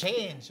 It's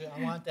change.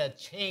 I want that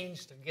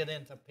change to get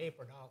into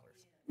paper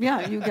dollars.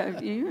 Yeah,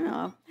 you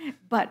know.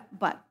 But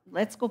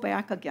let's go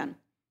back again.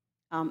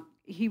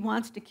 He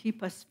wants to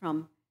keep us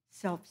from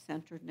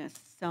self-centeredness,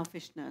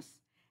 selfishness.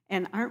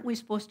 And aren't we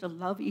supposed to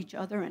love each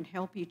other and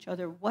help each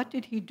other? What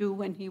did he do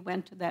when he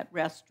went to that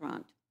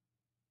restaurant?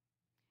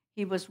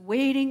 He was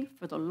waiting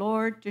for the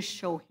Lord to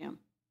show him.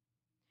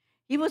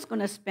 He was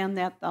going to spend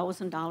that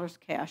 $1,000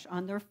 cash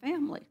on their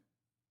family.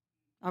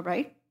 All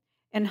right?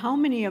 And how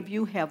many of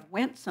you have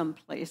went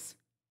someplace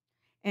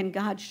and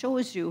God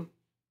shows you,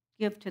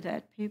 give to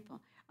that people?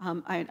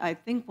 I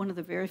think one of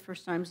the very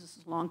first times, this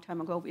is a long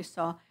time ago, we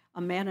saw a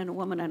man and a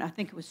woman, and I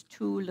think it was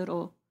two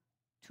little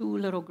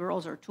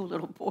girls or two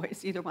little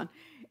boys, either one.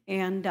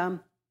 And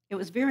it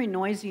was very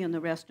noisy in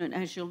the restaurant.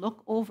 As you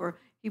look over,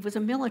 he was a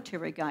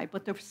military guy,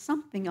 but there was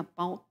something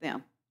about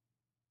them.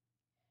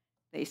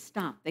 They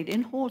stopped. They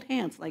didn't hold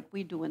hands like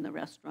we do in the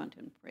restaurant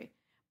and pray,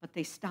 but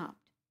they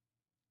stopped.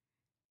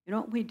 You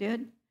know what we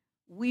did?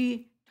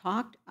 We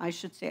talked, I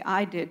should say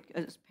I did,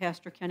 as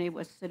Pastor Kenny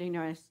was sitting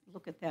there, I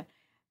look at that.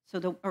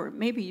 So or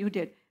maybe you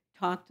did,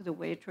 talk to the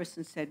waitress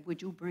and said, would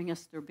you bring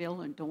us their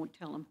bill and don't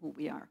tell them who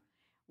we are?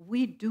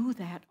 We do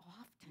that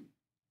often.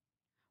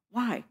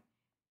 Why?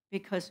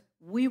 Because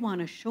we want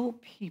to show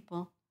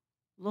people,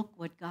 look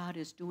what God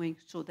is doing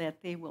so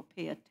that they will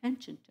pay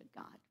attention to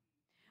God.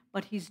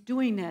 But he's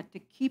doing that to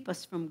keep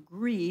us from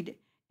greed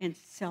and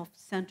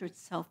self-centered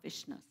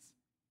selfishness.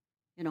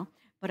 You know,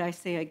 but I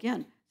say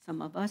again,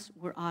 some of us,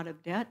 we're out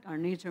of debt, our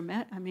needs are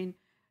met. I mean,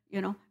 you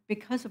know,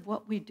 because of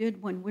what we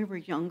did when we were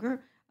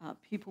younger,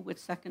 people with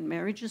second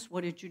marriages,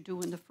 what did you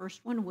do in the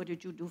first one? What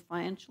did you do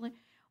financially?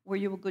 Were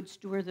you a good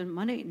steward of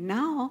money?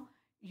 Now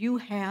you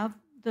have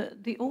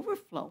the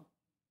overflow.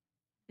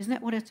 Isn't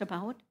that what it's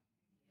about?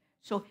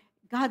 So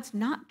God's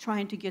not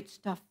trying to get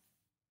stuff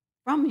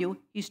from you.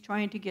 He's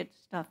trying to get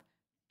stuff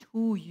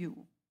to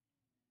you.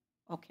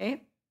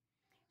 Okay?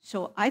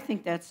 So I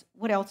think that's,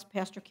 what else,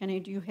 Pastor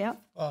Kenny, do you have?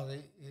 Well,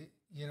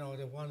 you know,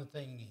 the one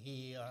thing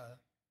he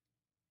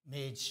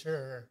made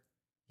sure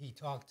he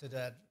talked to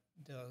the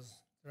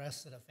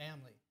rest of the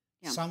family.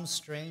 Yeah. Some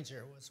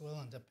stranger was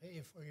willing to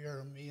pay for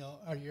your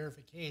meal or your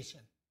vacation.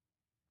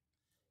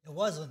 It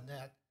wasn't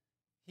that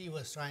he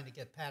was trying to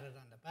get patted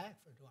on the back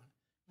for doing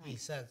it. Right. He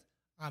said,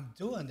 I'm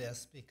doing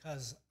this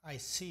because I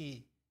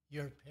see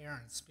your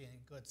parents being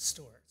good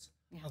stewards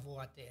of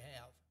what they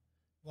have.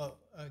 Well,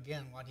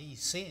 again, what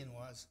he's seeing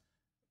was,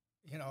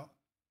 you know,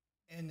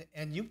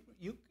 and you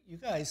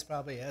guys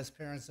probably as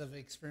parents have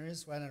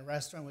experienced when in a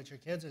restaurant with your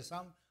kids or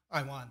something,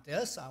 I want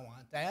this, I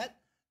want that.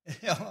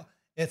 You know,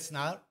 it's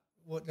not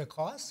what the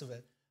cost of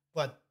it.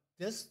 But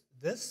this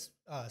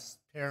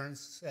parents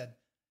said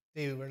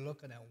they were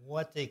looking at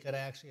what they could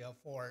actually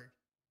afford.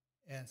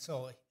 And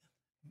so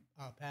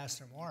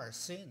Pastor Morris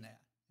seen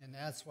that. And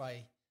that's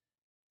why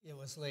it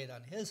was laid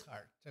on his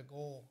heart to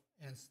go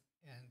and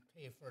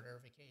pay for their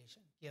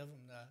vacation, give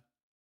them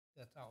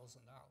the $1,000.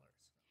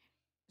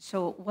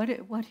 So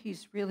what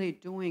he's really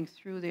doing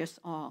through this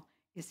all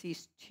is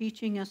he's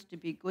teaching us to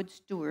be good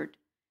steward,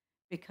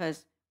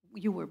 because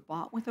you were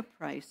bought with a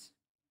price.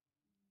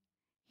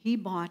 He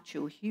bought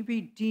you. He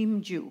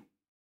redeemed you.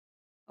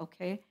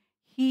 Okay?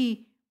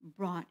 He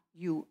brought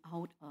you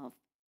out of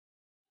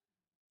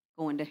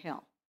going to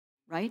hell,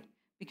 right?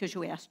 Because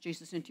you asked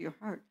Jesus into your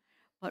heart.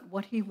 But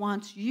what he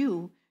wants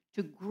you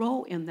to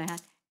grow in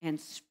that and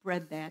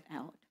spread that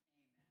out.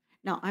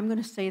 Now, I'm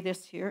going to say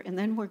this here, and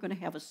then we're going to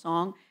have a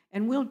song,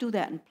 and we'll do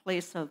that in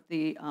place of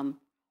the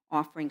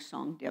offering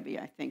song, Debbie,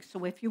 I think.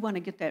 So if you want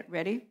to get that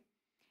ready,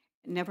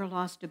 Never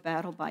Lost a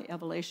Battle by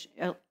Evolution.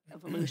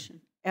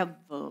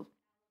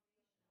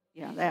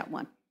 Yeah, that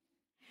one.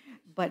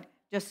 But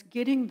just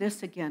getting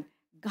this again,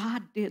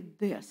 God did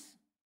this.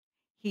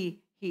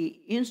 He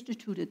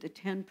instituted the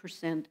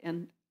 10%,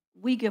 and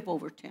we give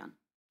over 10.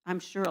 I'm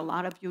sure a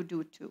lot of you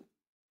do too.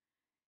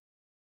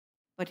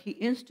 But he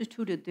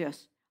instituted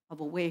this of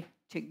a way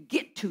to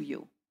get to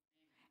you.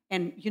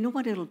 And you know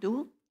what it'll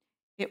do?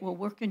 It will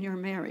work in your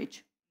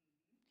marriage.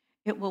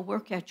 It will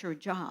work at your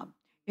job.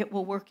 It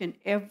will work in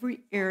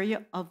every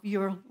area of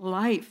your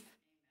life.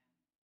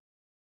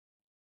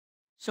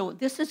 So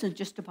this isn't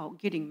just about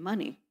getting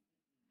money.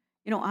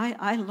 You know,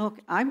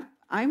 I'm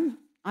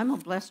a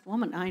blessed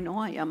woman. I know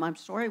I am. I'm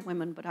sorry,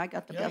 women, but I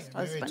got the best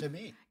husband. To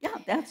me. Yeah,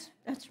 that's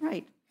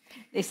right.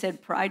 They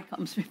said pride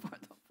comes before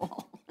the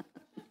fall.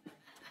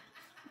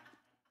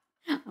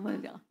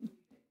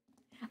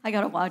 I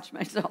got to watch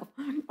myself.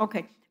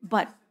 Okay,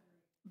 but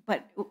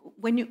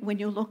when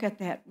you look at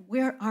that,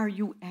 where are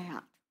you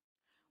at?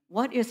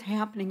 What is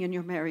happening in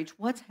your marriage?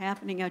 What's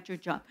happening at your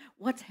job?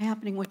 What's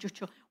happening with your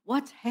children?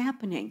 What's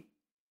happening?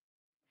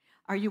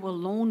 Are you a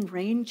lone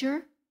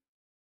ranger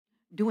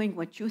doing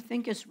what you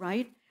think is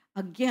right?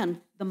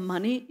 Again, the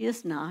money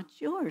is not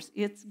yours.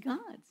 It's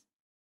God's.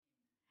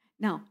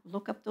 Now,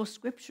 look up those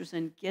scriptures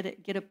and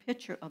get a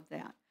picture of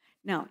that.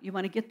 Now, you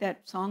want to get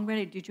that song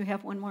ready? Did you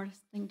have one more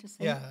thing to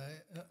say? Yeah.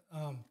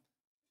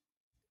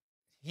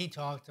 He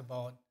talked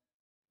about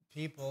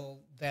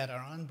people that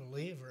are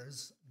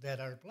unbelievers that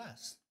are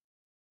blessed.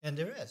 And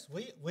there is.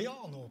 We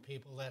all know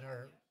people that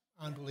are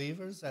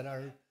unbelievers that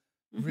are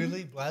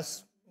really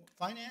blessed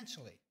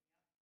financially.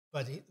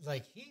 But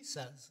like he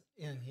says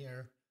in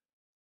here,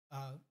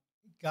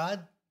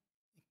 God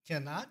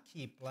cannot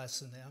keep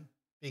blessing them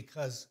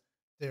because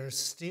they're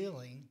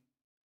stealing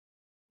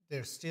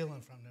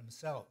from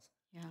themselves.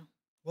 Yeah.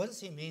 What does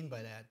he mean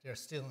by that? They're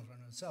stealing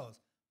from themselves.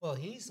 Well,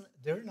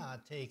 they're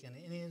not taking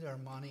any of their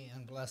money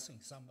and blessing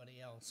somebody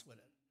else with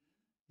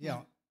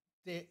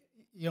it.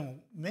 You know,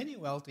 many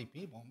wealthy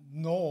people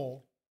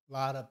know a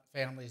lot of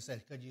families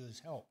that could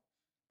use help,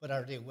 but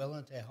are they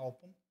willing to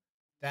help them?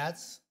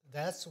 That's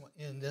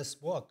in this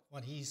book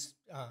when he's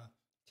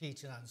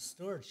teaching on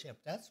stewardship.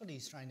 That's what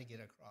he's trying to get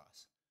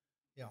across.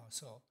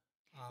 So.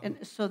 And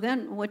so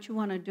then what you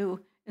want to do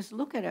is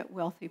look at it,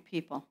 wealthy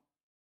people.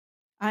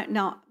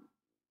 Now,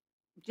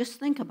 just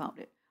think about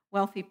it.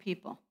 Wealthy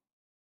people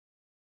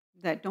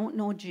that don't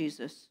know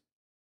Jesus,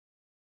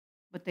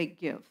 but they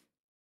give.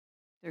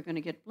 They're going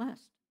to get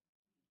blessed.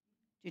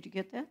 Did you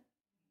get that?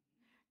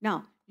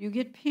 Now, you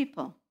get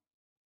people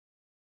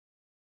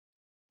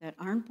that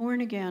aren't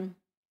born again.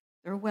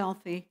 They're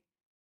wealthy,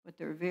 but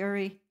they're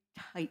very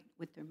tight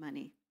with their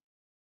money.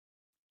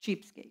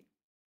 Cheapskate.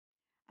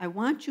 I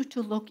want you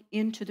to look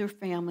into their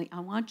family.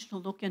 I want you to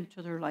look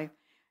into their life.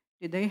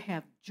 Did they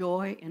have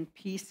joy and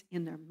peace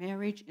in their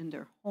marriage, in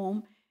their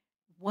home?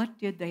 What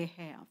did they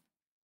have?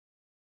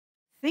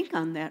 Think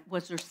on that.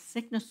 Was there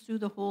sickness through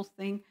the whole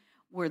thing?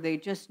 Were they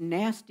just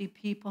nasty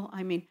people?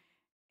 I mean,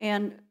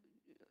 and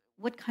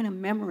what kind of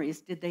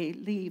memories did they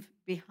leave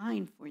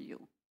behind for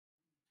you?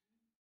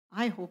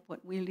 I hope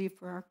what we leave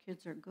for our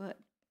kids are good.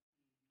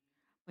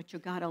 But you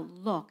got to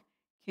look.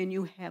 Can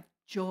you have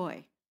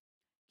joy?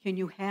 Can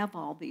you have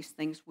all these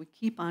things? We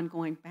keep on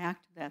going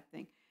back to that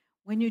thing.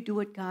 When you do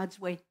it God's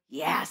way,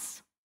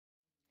 yes.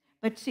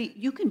 But see,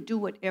 you can do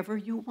whatever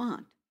you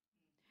want.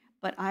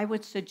 But I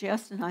would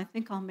suggest, and I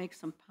think I'll make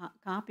some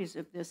copies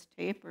of this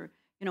tape, or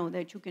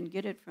that you can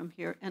get it from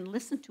here and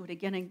listen to it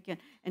again and again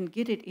and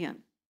get it in,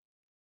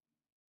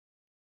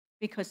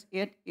 because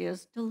it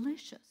is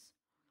delicious.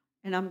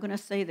 And I'm going to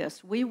say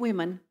this: we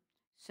women,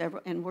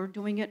 and we're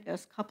doing it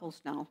as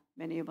couples now,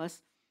 many of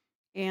us,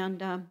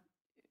 and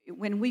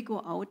when we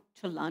go out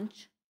to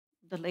lunch,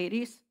 the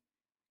ladies.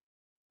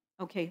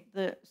 Okay,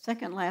 the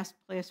second last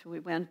place we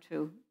went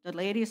to, the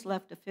ladies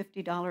left a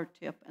 $50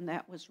 tip, and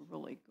that was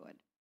really good.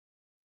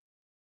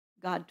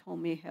 God told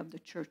me have the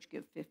church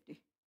give $50.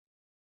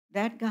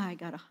 That guy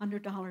got a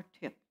 $100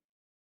 tip.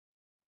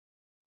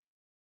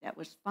 That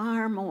was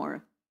far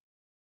more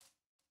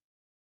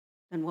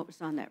than what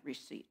was on that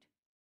receipt.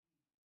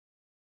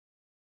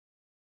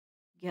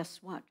 Guess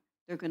what?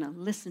 They're going to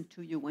listen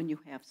to you when you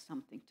have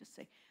something to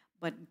say.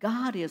 But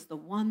God is the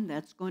one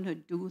that's going to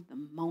do the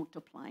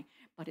multiplying.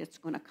 But it's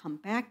going to come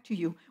back to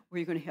you where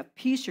you're going to have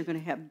peace, you're going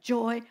to have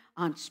joy,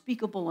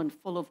 unspeakable and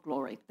full of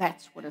glory.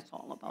 That's what it's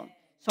all about.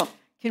 So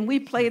can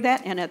we play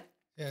that? And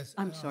yes,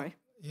 I'm sorry.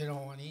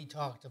 When he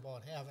talked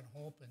about having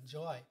hope and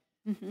joy,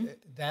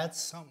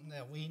 that's something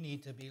that we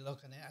need to be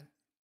looking at.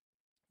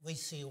 We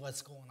see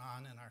what's going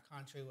on in our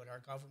country with our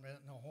government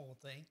and the whole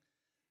thing.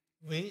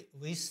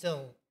 We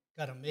still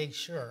got to make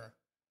sure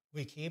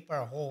we keep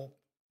our hope.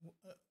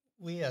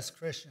 We as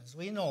Christians,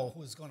 we know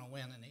who's going to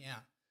win in the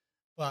end.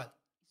 But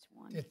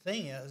the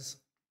thing is,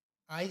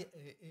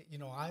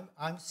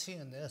 I'm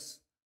seeing this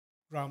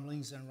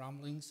grumblings and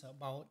rumblings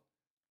about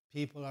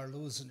people are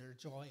losing their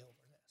joy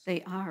over this.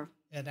 They are.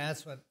 And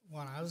that's what,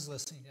 when I was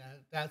listening to that,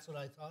 that's what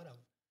I thought of.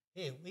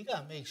 Hey, we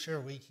got to make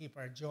sure we keep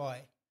our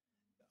joy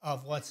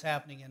of what's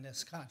happening in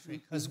this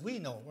country, because we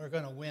know we're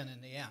going to win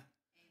in the end.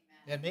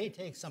 Amen. It may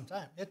take some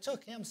time. It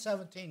took him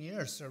 17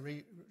 years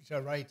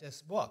to write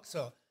this book.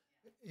 So,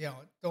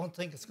 don't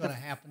think it's going to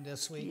happen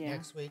this week,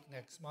 next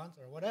month,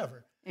 or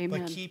whatever.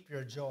 Amen. But keep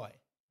your joy.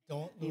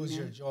 Don't lose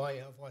your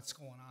joy of what's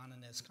going on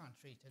in this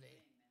country today.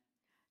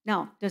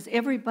 Now, does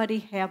everybody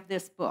have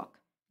this book,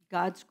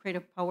 God's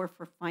Creative Power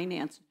for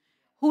Finance?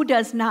 Who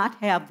does not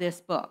have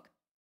this book?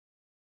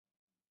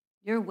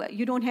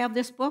 You don't have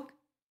this book?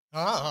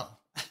 Oh.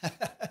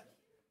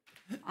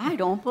 I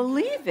don't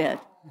believe it.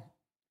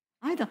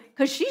 I don't,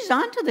 because she's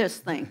onto this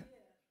thing.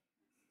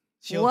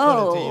 She'll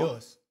put it to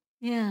use.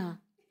 Yeah.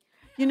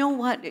 You know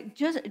what?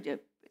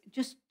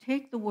 Just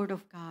take the Word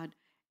of God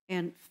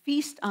and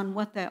feast on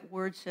what that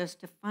Word says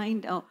to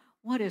find out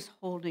what is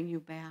holding you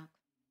back.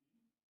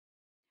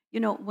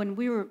 When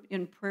we were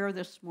in prayer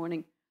this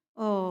morning,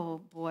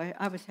 oh boy,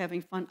 I was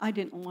having fun. I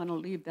didn't want to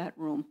leave that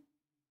room.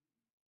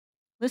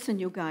 Listen,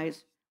 you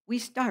guys, we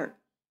start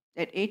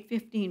at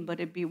 8:15, but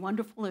it'd be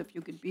wonderful if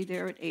you could be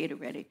there at 8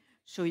 already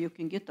so you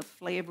can get the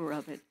flavor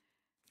of it.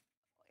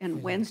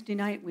 And Wednesday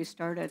night, we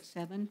start at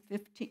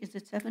 7:15. Is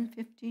it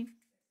 7:15?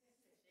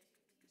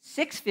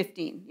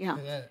 6:15,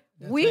 yeah.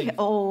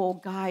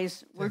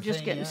 Guys, we're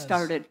just getting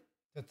started.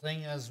 The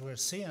thing is, we're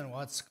seeing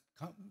what's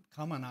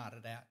coming out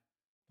of that.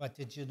 But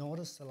did you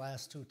notice the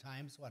last two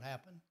times what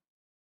happened?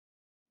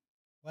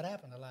 What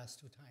happened the last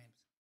two times?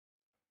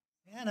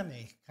 The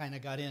enemy kind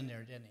of got in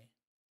there, didn't he?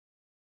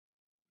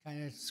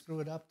 Kind of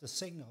screwed up the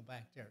signal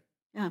back there.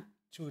 Yeah.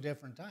 2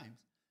 different times.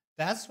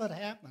 That's what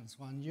happens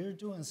when you're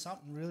doing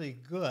something really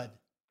good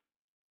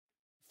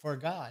for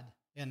God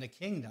in the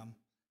kingdom.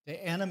 The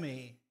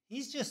enemy,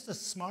 he's just as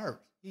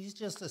smart.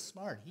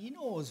 He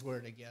knows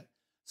where to get.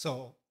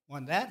 So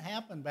when that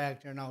happened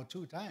back there now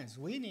 2 times,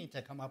 we need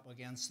to come up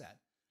against that.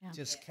 Yeah.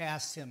 Just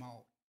cast him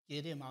out.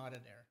 Get him out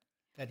of there.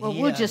 that Well,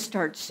 he we'll has- just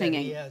start that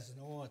singing. he has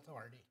no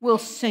authority. We'll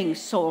sing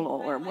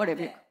solo or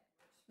whatever.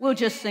 We'll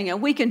just sing it.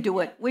 We can do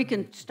it. We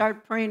can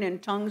start praying in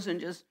tongues and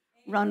just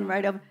run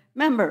right up.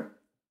 Remember,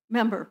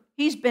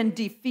 he's been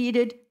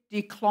defeated,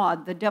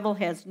 declawed. The devil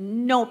has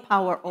no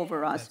power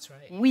over us. That's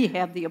right. We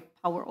have the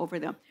power over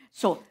them.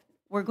 So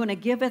we're going to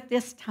give it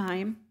this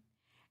time.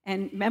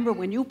 And remember,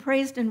 when you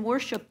praised and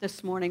worshiped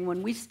this morning,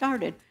 when we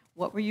started,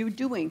 what were you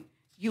doing?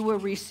 You were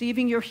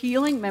receiving your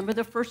healing. Remember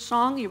the first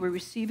song? You were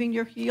receiving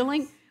your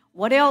healing.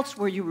 What else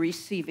were you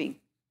receiving?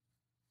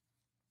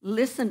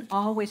 Listen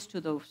always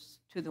to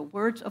the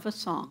words of a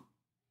song,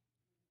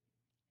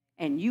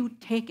 and you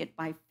take it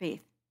by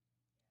faith.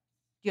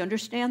 Do you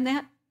understand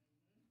that?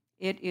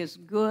 It is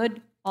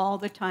good all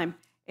the time.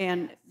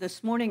 And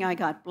this morning I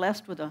got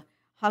blessed with a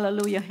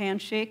hallelujah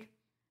handshake,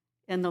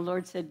 and the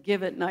Lord said,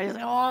 give it. And I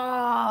said,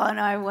 oh, and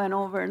I went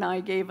over and I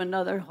gave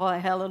another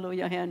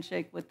hallelujah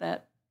handshake with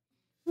that.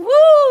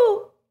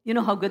 Woo! You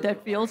know how good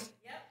that feels?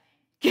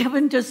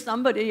 Given to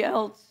somebody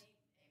else.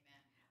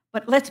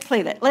 But let's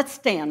play that. Let's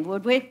stand,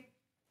 would we?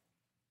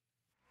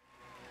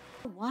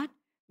 What?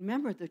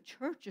 Remember, the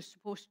church is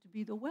supposed to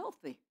be the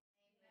wealthy.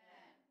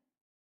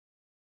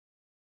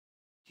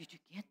 Did you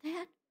get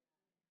that?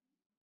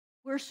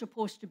 We're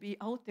supposed to be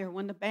out there.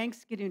 When the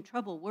banks get in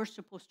trouble, we're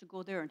supposed to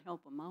go there and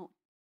help them out.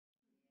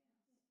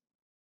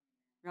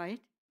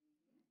 Right?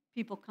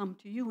 People come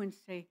to you and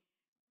say,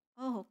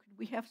 oh, could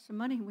we have some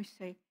money? And we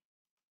say,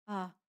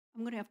 I'm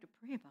going to have to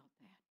pray about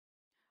that.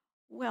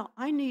 Well,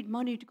 I need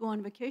money to go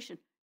on vacation.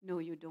 No,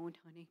 you don't,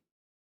 honey.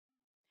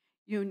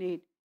 You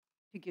need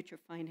to get your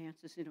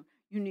finances in.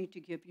 You need to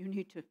give. You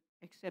need to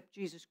accept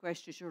Jesus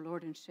Christ as your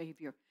Lord and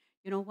Savior.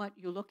 You know what?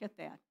 You look at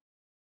that.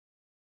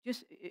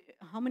 Just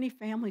how many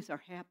families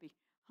are happy?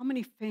 How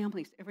many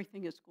families,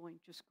 everything is going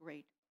just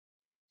great?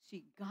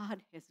 See,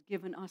 God has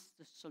given us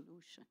the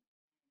solution.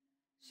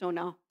 So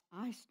now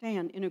I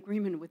stand in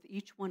agreement with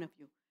each one of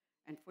you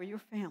and for your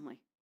family.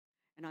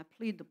 And I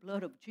plead the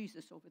blood of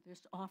Jesus over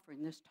this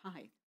offering, this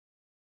tithe.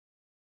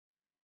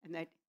 And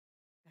that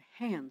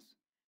the hands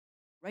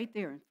right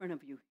there in front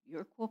of you,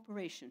 your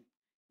corporation,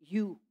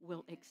 you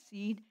will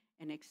exceed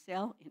and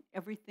excel in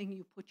everything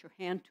you put your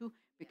hand to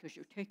because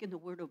you're taking the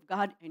word of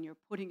God and you're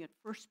putting it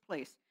first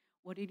place.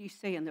 What did he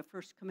say in the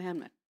first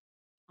commandment?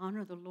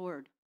 Honor the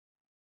Lord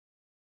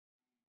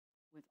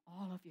with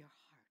all of your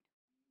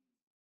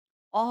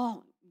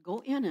heart.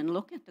 Go in and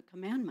look at the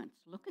commandments.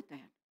 Look at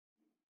that.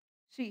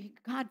 See,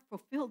 God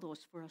fulfilled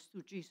those for us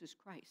through Jesus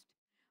Christ.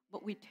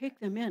 But we take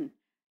them in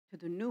to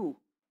the new,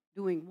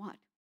 doing what?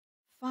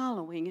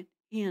 Following it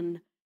in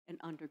and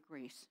under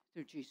grace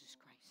through Jesus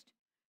Christ.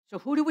 So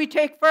who do we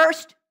take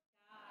first?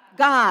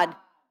 God.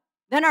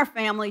 Then our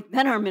family,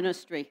 then our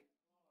ministry.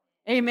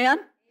 Amen?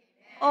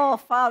 Oh,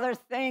 Father,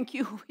 thank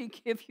you. We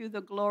give you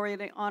the glory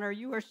and the honor.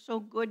 You are so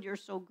good. You're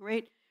so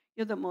great.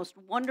 You're the most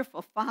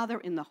wonderful Father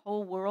in the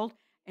whole world,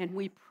 and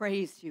we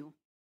praise you,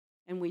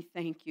 and we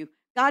thank you.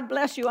 God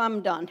bless you.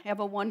 I'm done.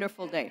 Have a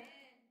wonderful day.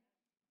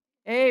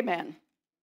 Amen.